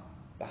dies,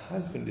 the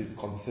husband is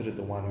considered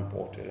the one who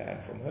bought her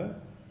land from her,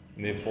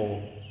 and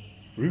therefore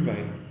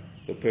Ruvain,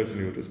 the person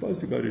who it was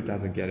supposed to go to,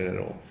 doesn't get it at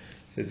all.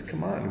 He says,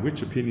 come on,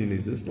 which opinion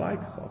is this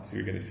like? So obviously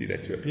we're going to see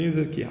that two opinions.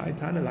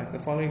 Like the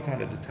following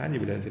Tana, the Tanya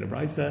we learned in a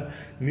Brisa,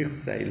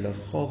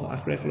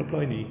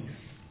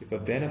 if a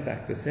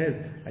benefactor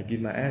says, I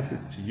give my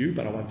assets to you,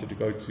 but I wanted to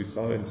go to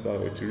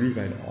so-and-so, to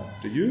Ruvain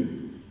after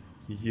you,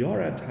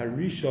 Yorad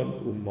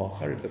Harishon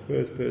Umochar, if the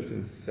first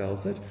person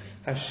sells it,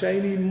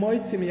 Hasheni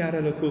Moitzim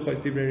Yara Lakucha,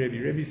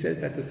 Rebbe says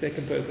that the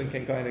second person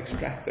can go and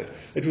extract it.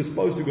 It was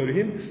supposed to go to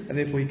him, and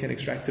therefore he can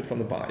extract it from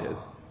the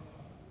buyers.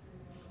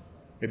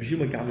 Rabbi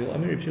Shimon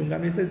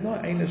Gamliel says, no,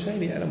 Ein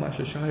Hasheni Ela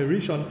Mashashai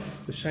Rishon,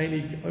 the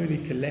Sheni only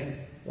collects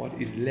what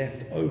is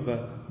left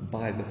over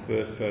by the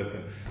first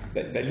person.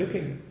 They're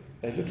looking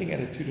at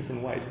it two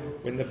different ways.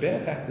 When the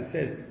benefactor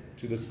says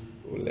to this,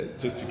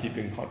 just to keep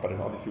in contact, but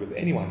obviously with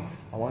anyone,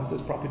 I want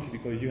this property to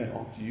go to you, and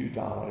after you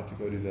die, I want it to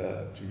go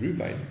to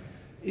Ruvain.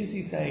 Is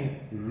he saying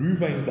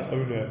Ruvain's the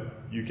owner,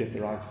 you get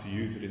the rights to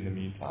use it in the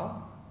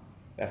meantime?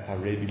 That's how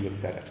Rebbe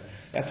looks at it.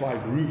 That's why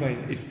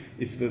Ruvain,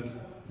 if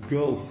this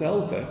girl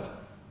sells it,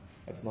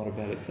 it's not a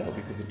valid sale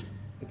because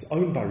it's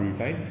owned by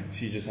Ruvain.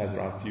 She just has the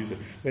rights to use it.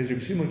 Whereas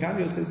Rabbi Shimon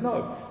Gamliel says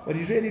no. What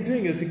he's really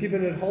doing is he's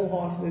giving it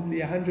wholeheartedly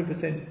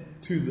 100%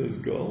 to this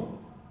girl.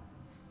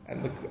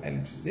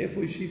 And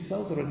therefore, if she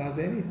sells it or does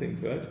anything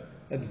to it,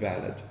 it's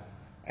valid.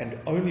 And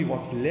only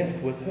what's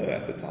left with her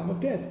at the time of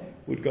death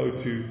would go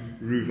to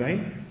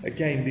Ruvain,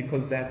 again,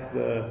 because that's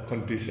the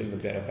condition the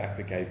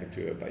benefactor gave it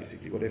to her,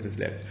 basically, whatever's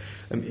left.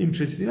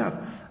 Interesting enough,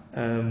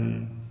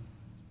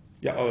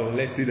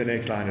 let's see the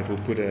next line. It will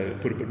put a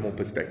bit more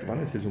perspective on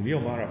it. It says,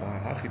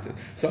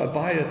 so a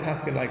buyer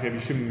paskin like Rabbi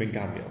Shimon ben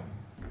Gamliel,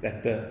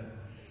 that the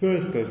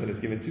first person is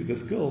given to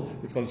this girl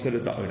is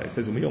considered the owner. It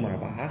says, would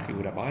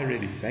Abai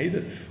really say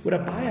this? Would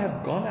Abai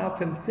have gone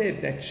out and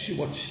said that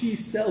what she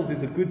sells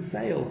is a good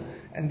sale,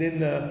 and then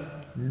the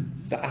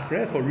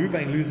Achrech or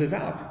Ruvain loses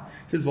out?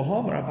 It says,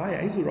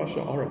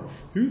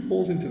 who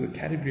falls into the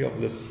category of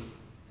this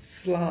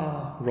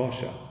Sla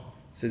Rasha?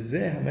 It says,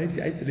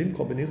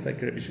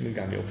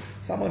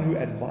 someone who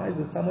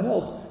advises someone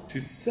else to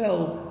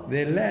sell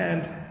their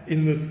land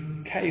in this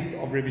case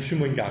of Rabbi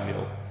Shimon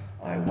Gamliel.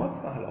 What's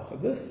the halacha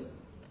of this?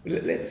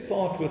 Let's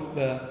start with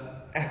the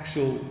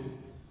actual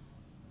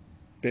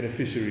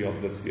beneficiary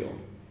of this field.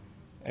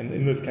 And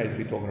in this case,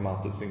 we're talking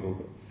about the single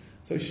girl.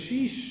 So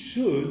she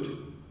should,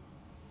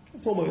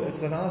 it's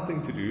a nice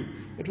thing to do.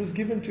 It was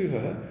given to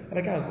her, and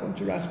again, according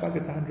to Rashbag,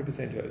 it's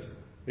 100% hers.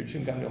 Rabbi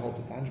Shimon Gamliel holds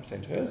it's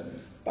 100% hers,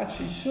 but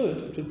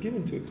it was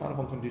given to her kind of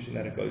on condition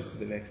that it goes to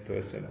the next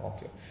person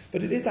after.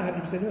 But it is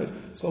 100% hers.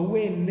 So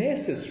where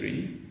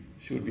necessary,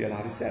 she would be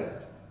allowed to sell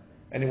it.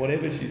 And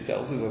whatever she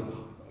sells is a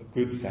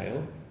good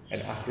sale.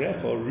 And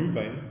Achrech or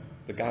Ruvain,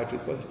 the guy who was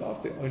supposed to go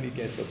after, only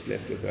gets what's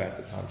left with her at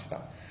the time she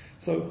dies.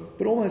 So,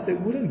 but almost there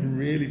wouldn't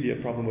really be a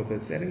problem with her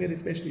selling it,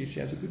 especially if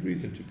she has a good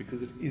reason to,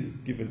 because it is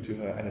given to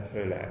her and it's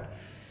her land.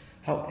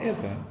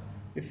 However,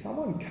 if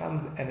someone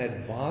comes and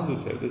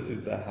advises her, this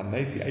is the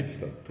Hamesi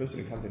Eitzvah, the person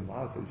who comes and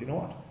advises, says, you know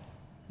what,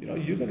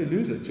 you're going to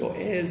lose it. Your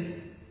heirs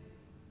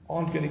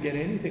aren't going to get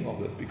anything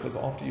of this because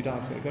after you die,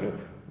 it's going to go to,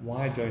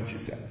 why don't you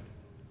sell it?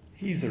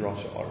 He's a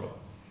Rosh Hashanah.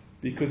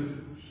 Because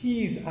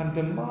he's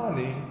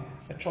undermining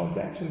a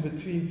transaction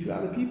between two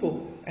other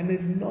people, and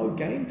there's no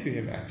gain to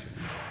him actually.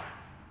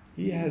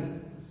 He has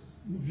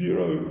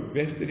zero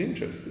vested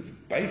interest. It's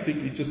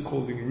basically just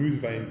causing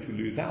Ruvain to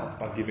lose out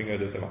by giving her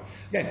this amount.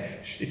 Again,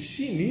 if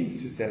she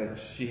needs to sell it,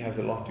 she has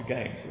a lot to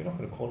gain. So we're not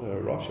going to call her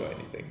a Rosh or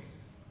anything.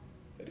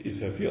 It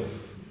is her field.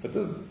 But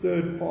this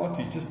third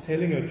party just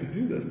telling her to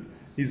do this,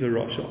 he's a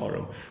Rosh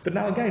Hashanah. But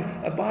now again,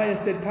 Abaya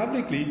said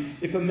publicly,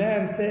 if a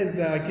man says,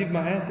 give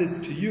my assets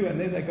to you, and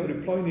then they go to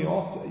Ploni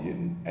after,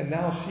 and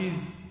now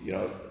she's,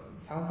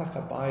 sounds like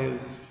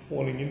Abaya's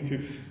falling into,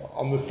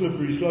 on the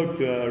slippery slope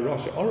to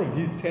Rosh Hashanah.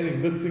 He's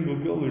telling this single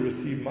girl who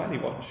received money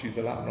what she's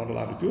not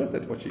allowed to do with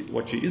it,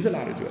 what she is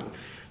allowed to do with it.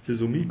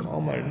 Says, Umika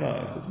Omar,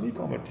 no. Says,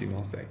 Umika Omar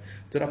Tinase.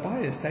 Did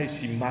Abaya say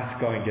she must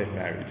go and get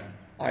married?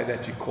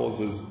 That she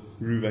causes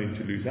Ruvain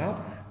to lose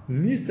out?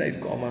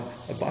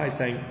 Abaya is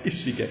saying, if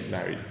she gets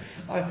married.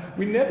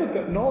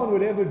 No one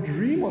would ever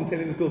dream on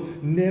telling this girl,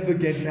 never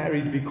get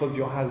married because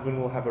your husband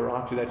will have a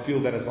right to that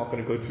field and it's not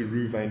going to go to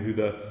Ruvain,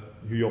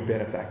 who your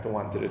benefactor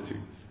wanted it to.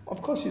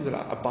 Of course she's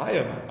allowed.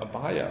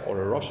 Abaya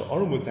or a Rosh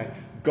Hashanah would say,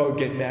 go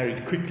get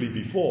married quickly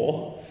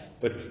before,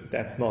 but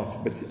that's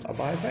not. But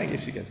Abaya is saying,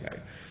 if she gets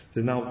married.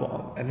 So now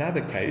for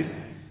another case,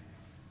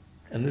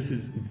 and this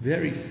is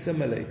very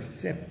similar,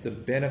 except the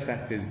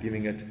benefactor is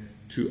giving it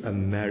to a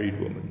married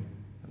woman.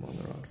 I'm on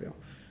the right way. It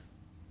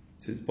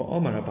says,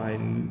 "Ba'amar Abai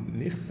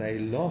nichsei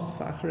loch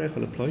v'acharech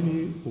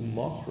leploni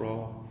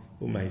umachra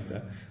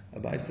umeisa."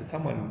 Abai says,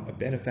 a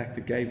benefactor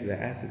gave the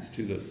assets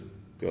to this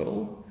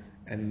girl,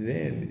 and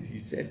then he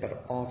said,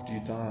 "But after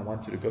you die, I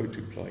want you to go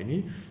to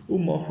Ploni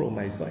umachra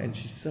umeisa," and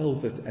she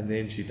sells it, and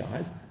then she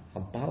dies.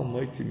 The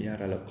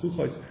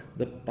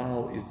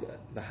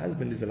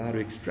husband is allowed to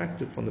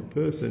extract it from the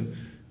person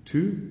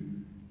to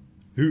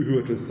who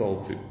it was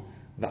sold to.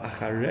 And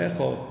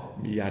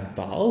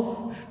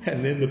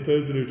then the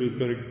person who it was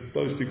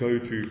supposed to go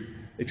to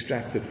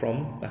extracts it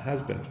from the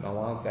husband. Now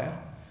why is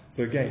that?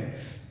 So again,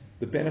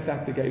 the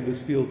benefactor gave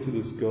this field to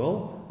this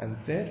girl and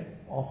said,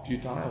 after you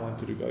die, I want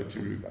you to go to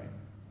Ruvain.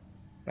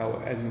 Now,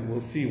 as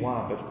we'll see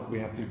why, but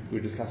we're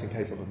discussing a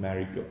case of a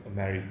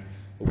married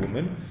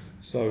woman.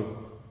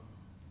 So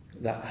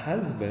the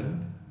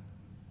husband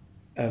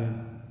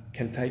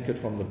can take it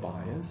from the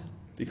buyers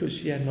because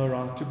she had no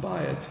right to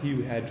buy it.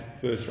 He had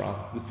first right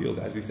to the field.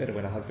 As we said,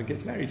 when a husband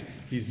gets married,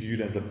 he's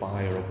viewed as a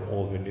buyer of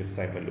all the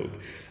nirsei maluk.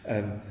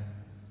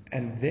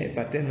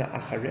 But then the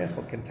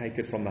acharecha can take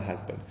it from the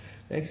husband.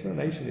 The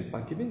explanation is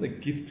by giving the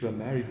gift to a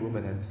married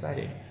woman and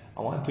saying,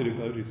 I want you to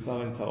go to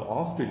so-and-so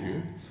after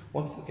you.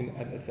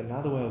 It's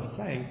another way of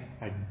saying,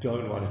 I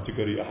don't want it to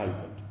go to your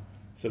husband.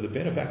 So the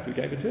benefactor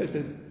who gave it to her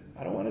says,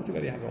 I don't want it to go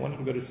to your husband, I want it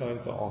to go to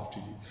so-and-so after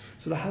you.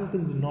 So the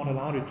husband's not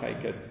allowed to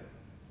take it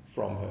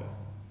from her.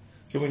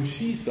 So when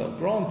she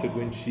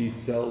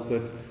sells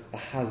it, the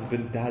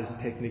husband does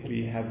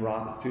technically have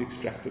rights to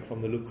extract it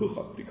from the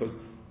lukuchos, because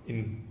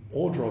in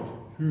order of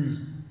who's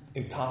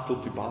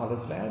entitled to buy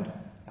this land,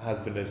 the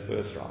husband has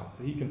first rights,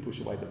 so he can push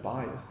away the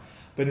buyers.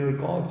 But in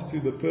regards to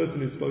the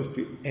person who's supposed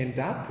to end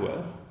up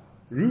with,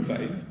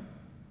 Ruvain,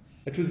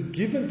 it was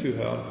given to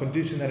her on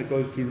condition that it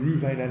goes to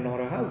Ruvain and not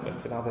her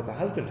husband. So now that the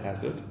husband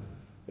has it,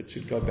 it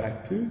should go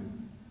back to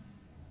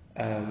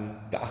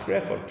the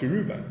Achrecha, to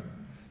Ruvain.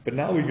 But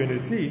now we're going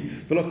to see,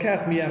 but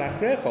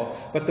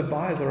the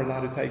buyers are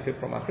allowed to take it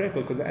from Achrecha,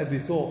 because as we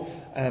saw,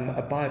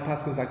 a buyer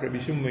paskins like Rabbi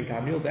Shimon ben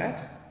Gamliel,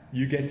 that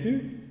you get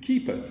to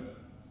keep it.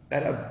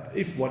 That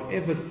if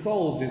whatever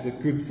sold is a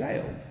good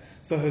sale,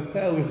 so her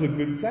sale is a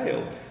good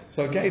sale.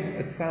 So again,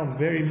 it sounds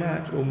very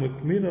much, and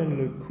then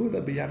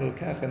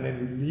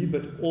we leave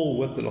it all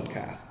with the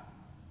lokach.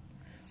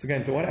 So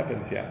again, so what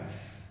happens here?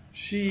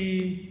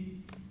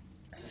 She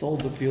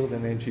sold the field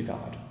and then she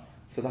died.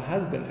 So the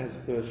husband has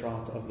first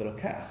rights over the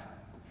lokach.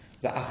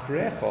 The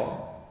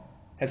achrecha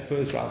has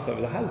first rights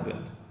over the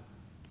husband.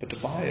 But the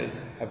buyers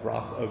have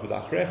rights over the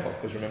achrecha,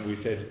 because remember we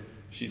said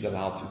she's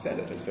allowed to sell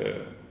it. It's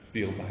her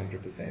field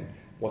 100%.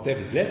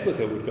 Whatever's left with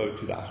her would go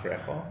to the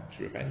achrecha,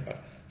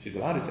 but she's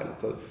allowed to sell it.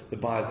 So the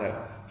buyers have.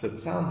 So it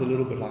sounds a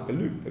little bit like a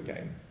loop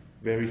again.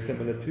 Very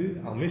similar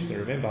to our Mishnah.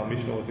 Remember, our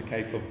Mishnah was a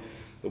case of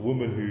the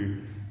woman who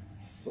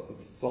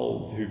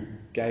who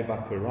gave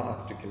up her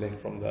rights to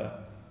collect from the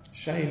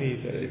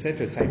Shainis,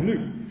 etc. Same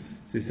loop.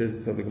 So he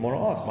says, so the Gemara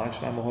asks, why is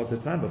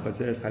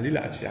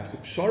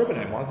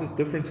this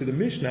different to the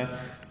Mishnah?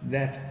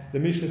 That the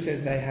Mishnah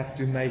says they have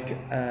to make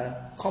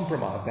a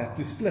compromise, they have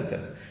to split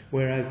it.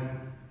 Whereas,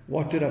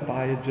 what did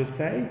Abaya just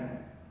say?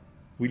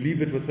 We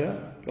leave it with the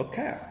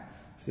lokach.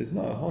 He says,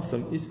 no,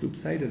 Hosam islup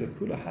seida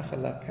lekula hacha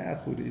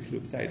lakach ud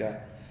islup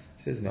seida.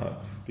 He says, no,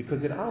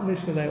 because in our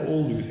Mishnah they're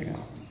all losing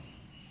out.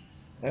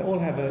 They all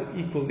have an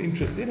equal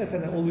interest in it,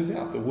 and they're all losing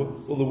out.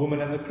 All the women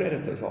and the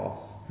creditors are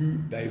who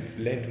they've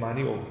lent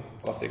money or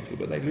got the extra,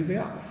 but they're losing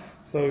out.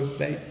 So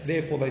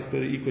therefore they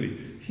split it equally.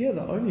 Here,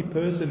 the only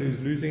person who's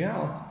losing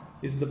out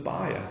is the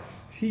buyer.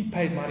 He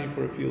paid money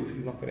for a field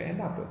he's not going to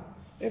end up with.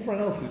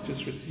 Everyone else is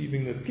just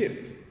receiving this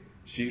gift.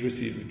 She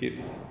received the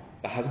gift.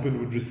 The husband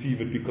would receive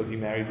it because he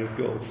married this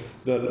girl.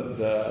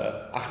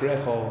 The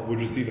achrecha would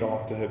receive it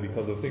after her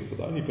because of things. So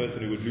the only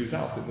person who would lose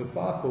out in the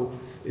cycle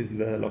is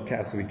the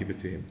lokach, so we give it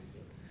to him.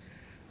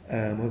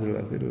 Says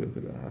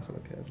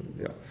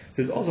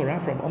also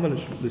Rafram Amal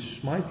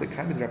Lishmaisa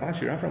Kamid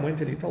Rabashi. Rafram went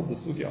and he told the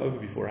sugya over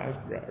before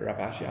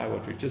Rabashi,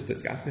 what we just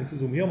discussed. And he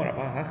says,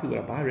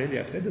 Rabbi really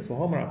I've said this for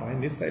Homer Rabbi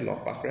Nisay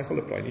Loch Bachrecha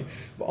Leploni,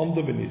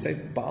 Omdo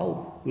Benisay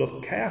Bal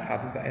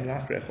Lokach and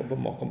Lachrecha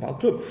B'Mokom Bal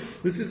Klub.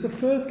 This is the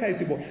first case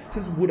we brought. It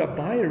says, would a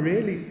buyer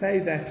really say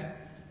that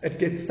it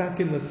gets stuck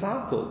in the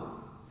cycle?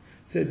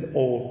 Says,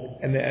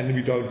 and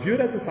we don't view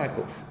it as a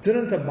cycle.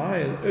 Didn't a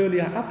buyer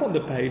earlier up on the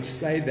page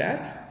say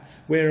that?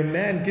 Where a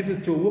man gives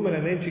it to a woman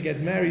and then she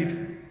gets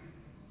married,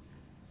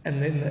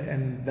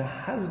 and the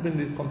husband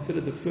is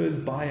considered the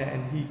first buyer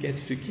and he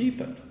gets to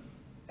keep it,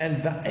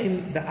 and the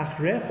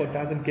achrecha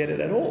doesn't get it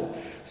at all.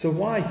 So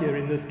why here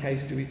in this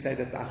case do we say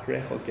that the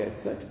achrecha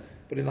gets it,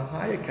 but in the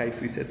higher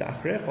case we said the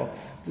achrecha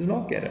does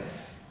not get it?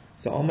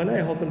 So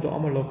amalei hosam to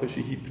amalo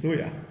kashihi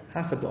pnuya,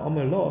 hacha to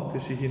amalo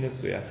kashihi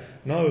nasuya.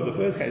 No, the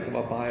first case of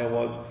a buyer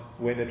was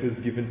when it was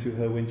given to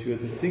her when she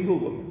was a single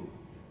woman.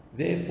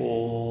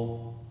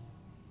 Therefore.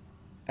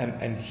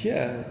 And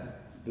here,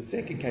 the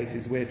second case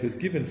is where it was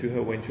given to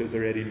her when she was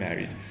already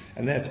married.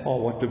 And that's,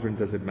 what difference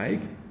does it make?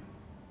 It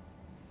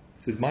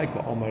says,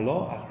 Maika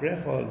Amalo,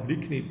 Achrecha,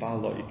 Likni,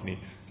 Bala, Ikni.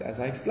 So as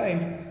I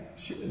explained,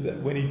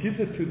 when he gives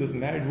it to this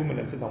married woman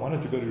and says, I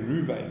wanted to go to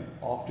Ruvain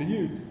after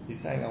you,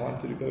 he's saying, I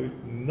wanted to go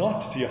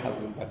not to your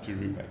husband, but to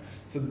Ruvain.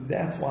 So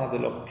that's why the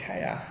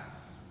Lokayach,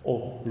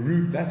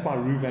 that's why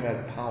Ruvain has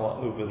power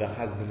over the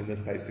husband in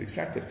this case to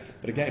extract it.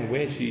 But again,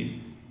 where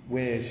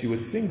she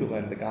was single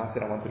and the guy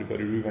said, I wanted to go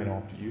to Ruvain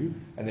after you,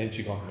 and then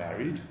she got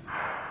married.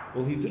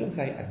 Well, he didn't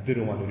say, I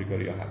didn't want her to go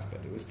to your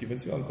husband. It was given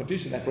to her on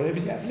condition that whatever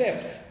you have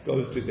left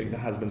goes to the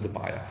husband's a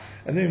buyer.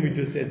 And then we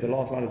just said the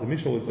last line of the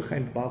Mishnah was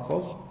B'chein Baal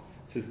Chov.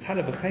 It says,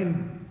 Tana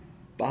B'chein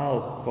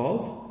Baal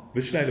Chov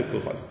V'shnei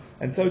L'kuchos.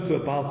 And so to a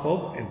Baal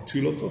Chov and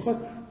two L'kuchos.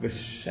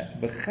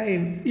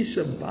 B'chein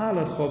Isha Baal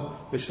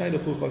Chov V'shnei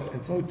L'kuchos.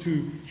 And so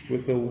too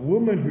with a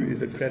woman who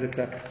is a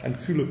creditor and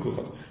two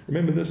L'kuchos.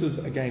 Remember, this was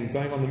again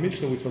going on the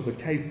Mishnah, which was a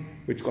case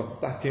which got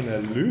stuck in a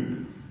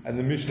loop. And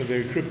the Mishnah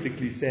very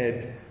cryptically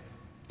said,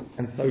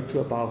 and so to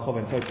a Baal Chov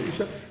and so to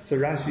Isha. So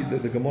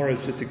Rashi, the Gemara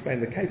has just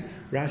explained the case.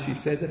 Rashi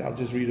says it, I'll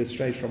just read it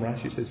straight from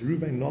Rashi. It says,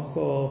 Ruvain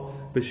Nosa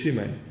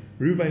B'Shimon.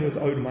 Ruvain was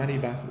owed money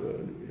by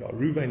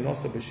Ruvain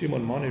Nosa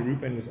B'Shimon money.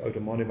 Ruvain was owed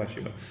money by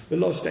Shimon. The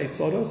Losh Dei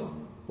Sodos,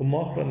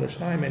 Umachran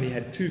L'Shnaim, and he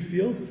had two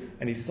fields,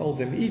 and he sold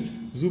them each,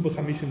 Zu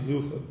B'Chamishin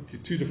Zu, to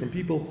two different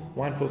people,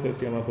 one for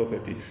 50 and one for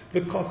 50.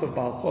 The cost of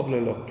Baal Chov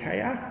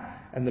L'Lokayach,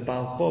 and the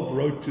Baal Chov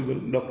wrote to the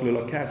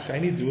Lokach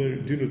Shani,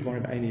 Dunu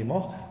Dvarim Eini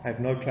Moch, I have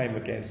no claim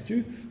against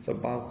you. So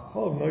Baal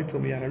Chov, no till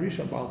Miyana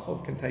Rishon, Baal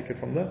Chov can take it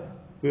from the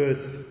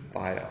first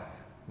buyer.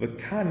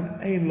 V'kan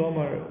Ein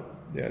Lomar,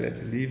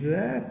 let's leave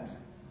that.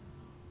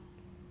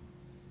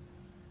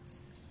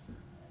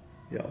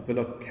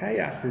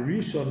 V'lokayach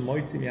Rishon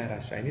Moitzi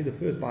Miyana Shani, the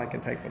first buyer can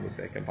take from the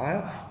second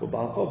buyer. Or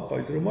Baal Chov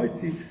Choizer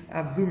Moitzi,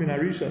 Avzu Mina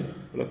Rishon,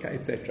 V'lokay,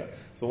 etc.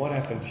 So what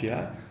happened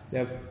here? They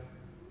have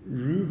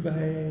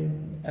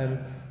Ruvain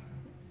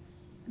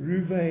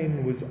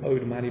was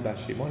owed money by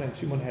Shimon, and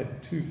Shimon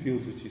had two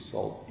fields which he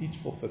sold, each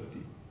for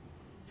 50.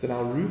 So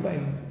now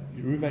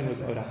Ruvain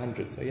was owed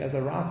 100, so he has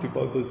a right to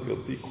both those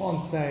fields. So you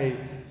can't say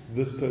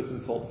this person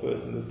sold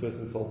first and this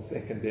person sold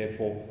second,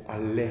 therefore I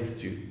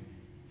left you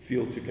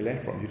field to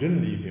collect from. You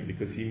didn't leave him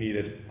because he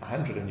needed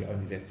 100 and you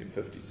only left him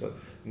 50. So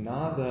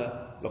now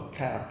the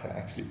Lokach can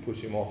actually push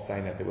him off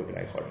saying that they were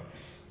B'nai Chorim.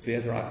 So he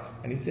has a right.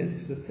 And he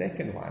says to the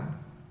second one,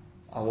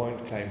 I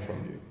won't claim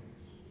from you.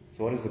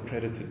 So what does the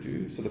creditor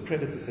do? So the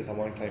creditor says, I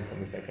won't claim from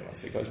the second one.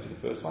 So he goes to the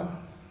first one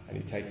and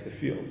he takes the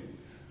field.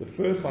 The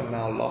first one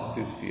now lost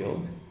his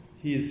field.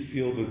 His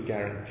field was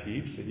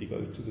guaranteed, so he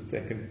goes to the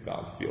second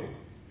guy's field.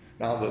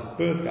 Now the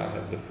first guy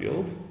has the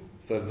field,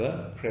 so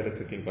the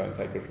creditor can go and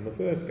take it from the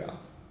first guy.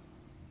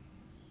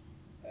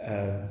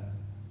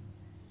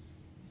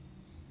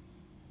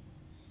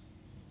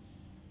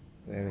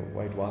 Then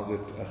wait, was it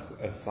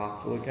a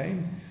cycle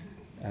again?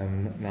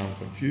 Now I'm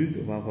confused.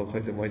 The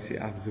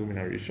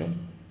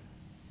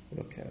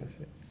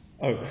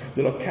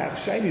Lokach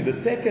Sheni, the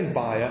second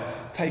buyer,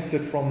 takes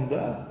it from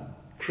the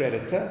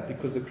creditor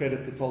because the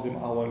creditor told him,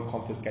 I won't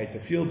confiscate the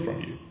field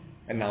from you.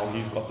 And now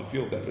he's got the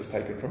field that was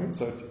taken from him,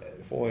 so it's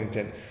for all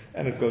intents.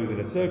 And it goes in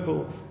a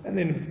circle, and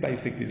then it's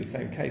basically the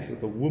same case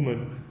with a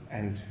woman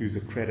and who's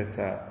a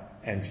creditor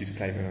and she's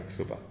claiming a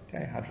ksuba.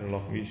 Okay,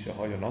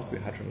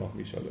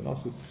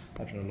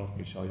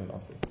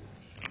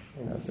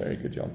 very good job.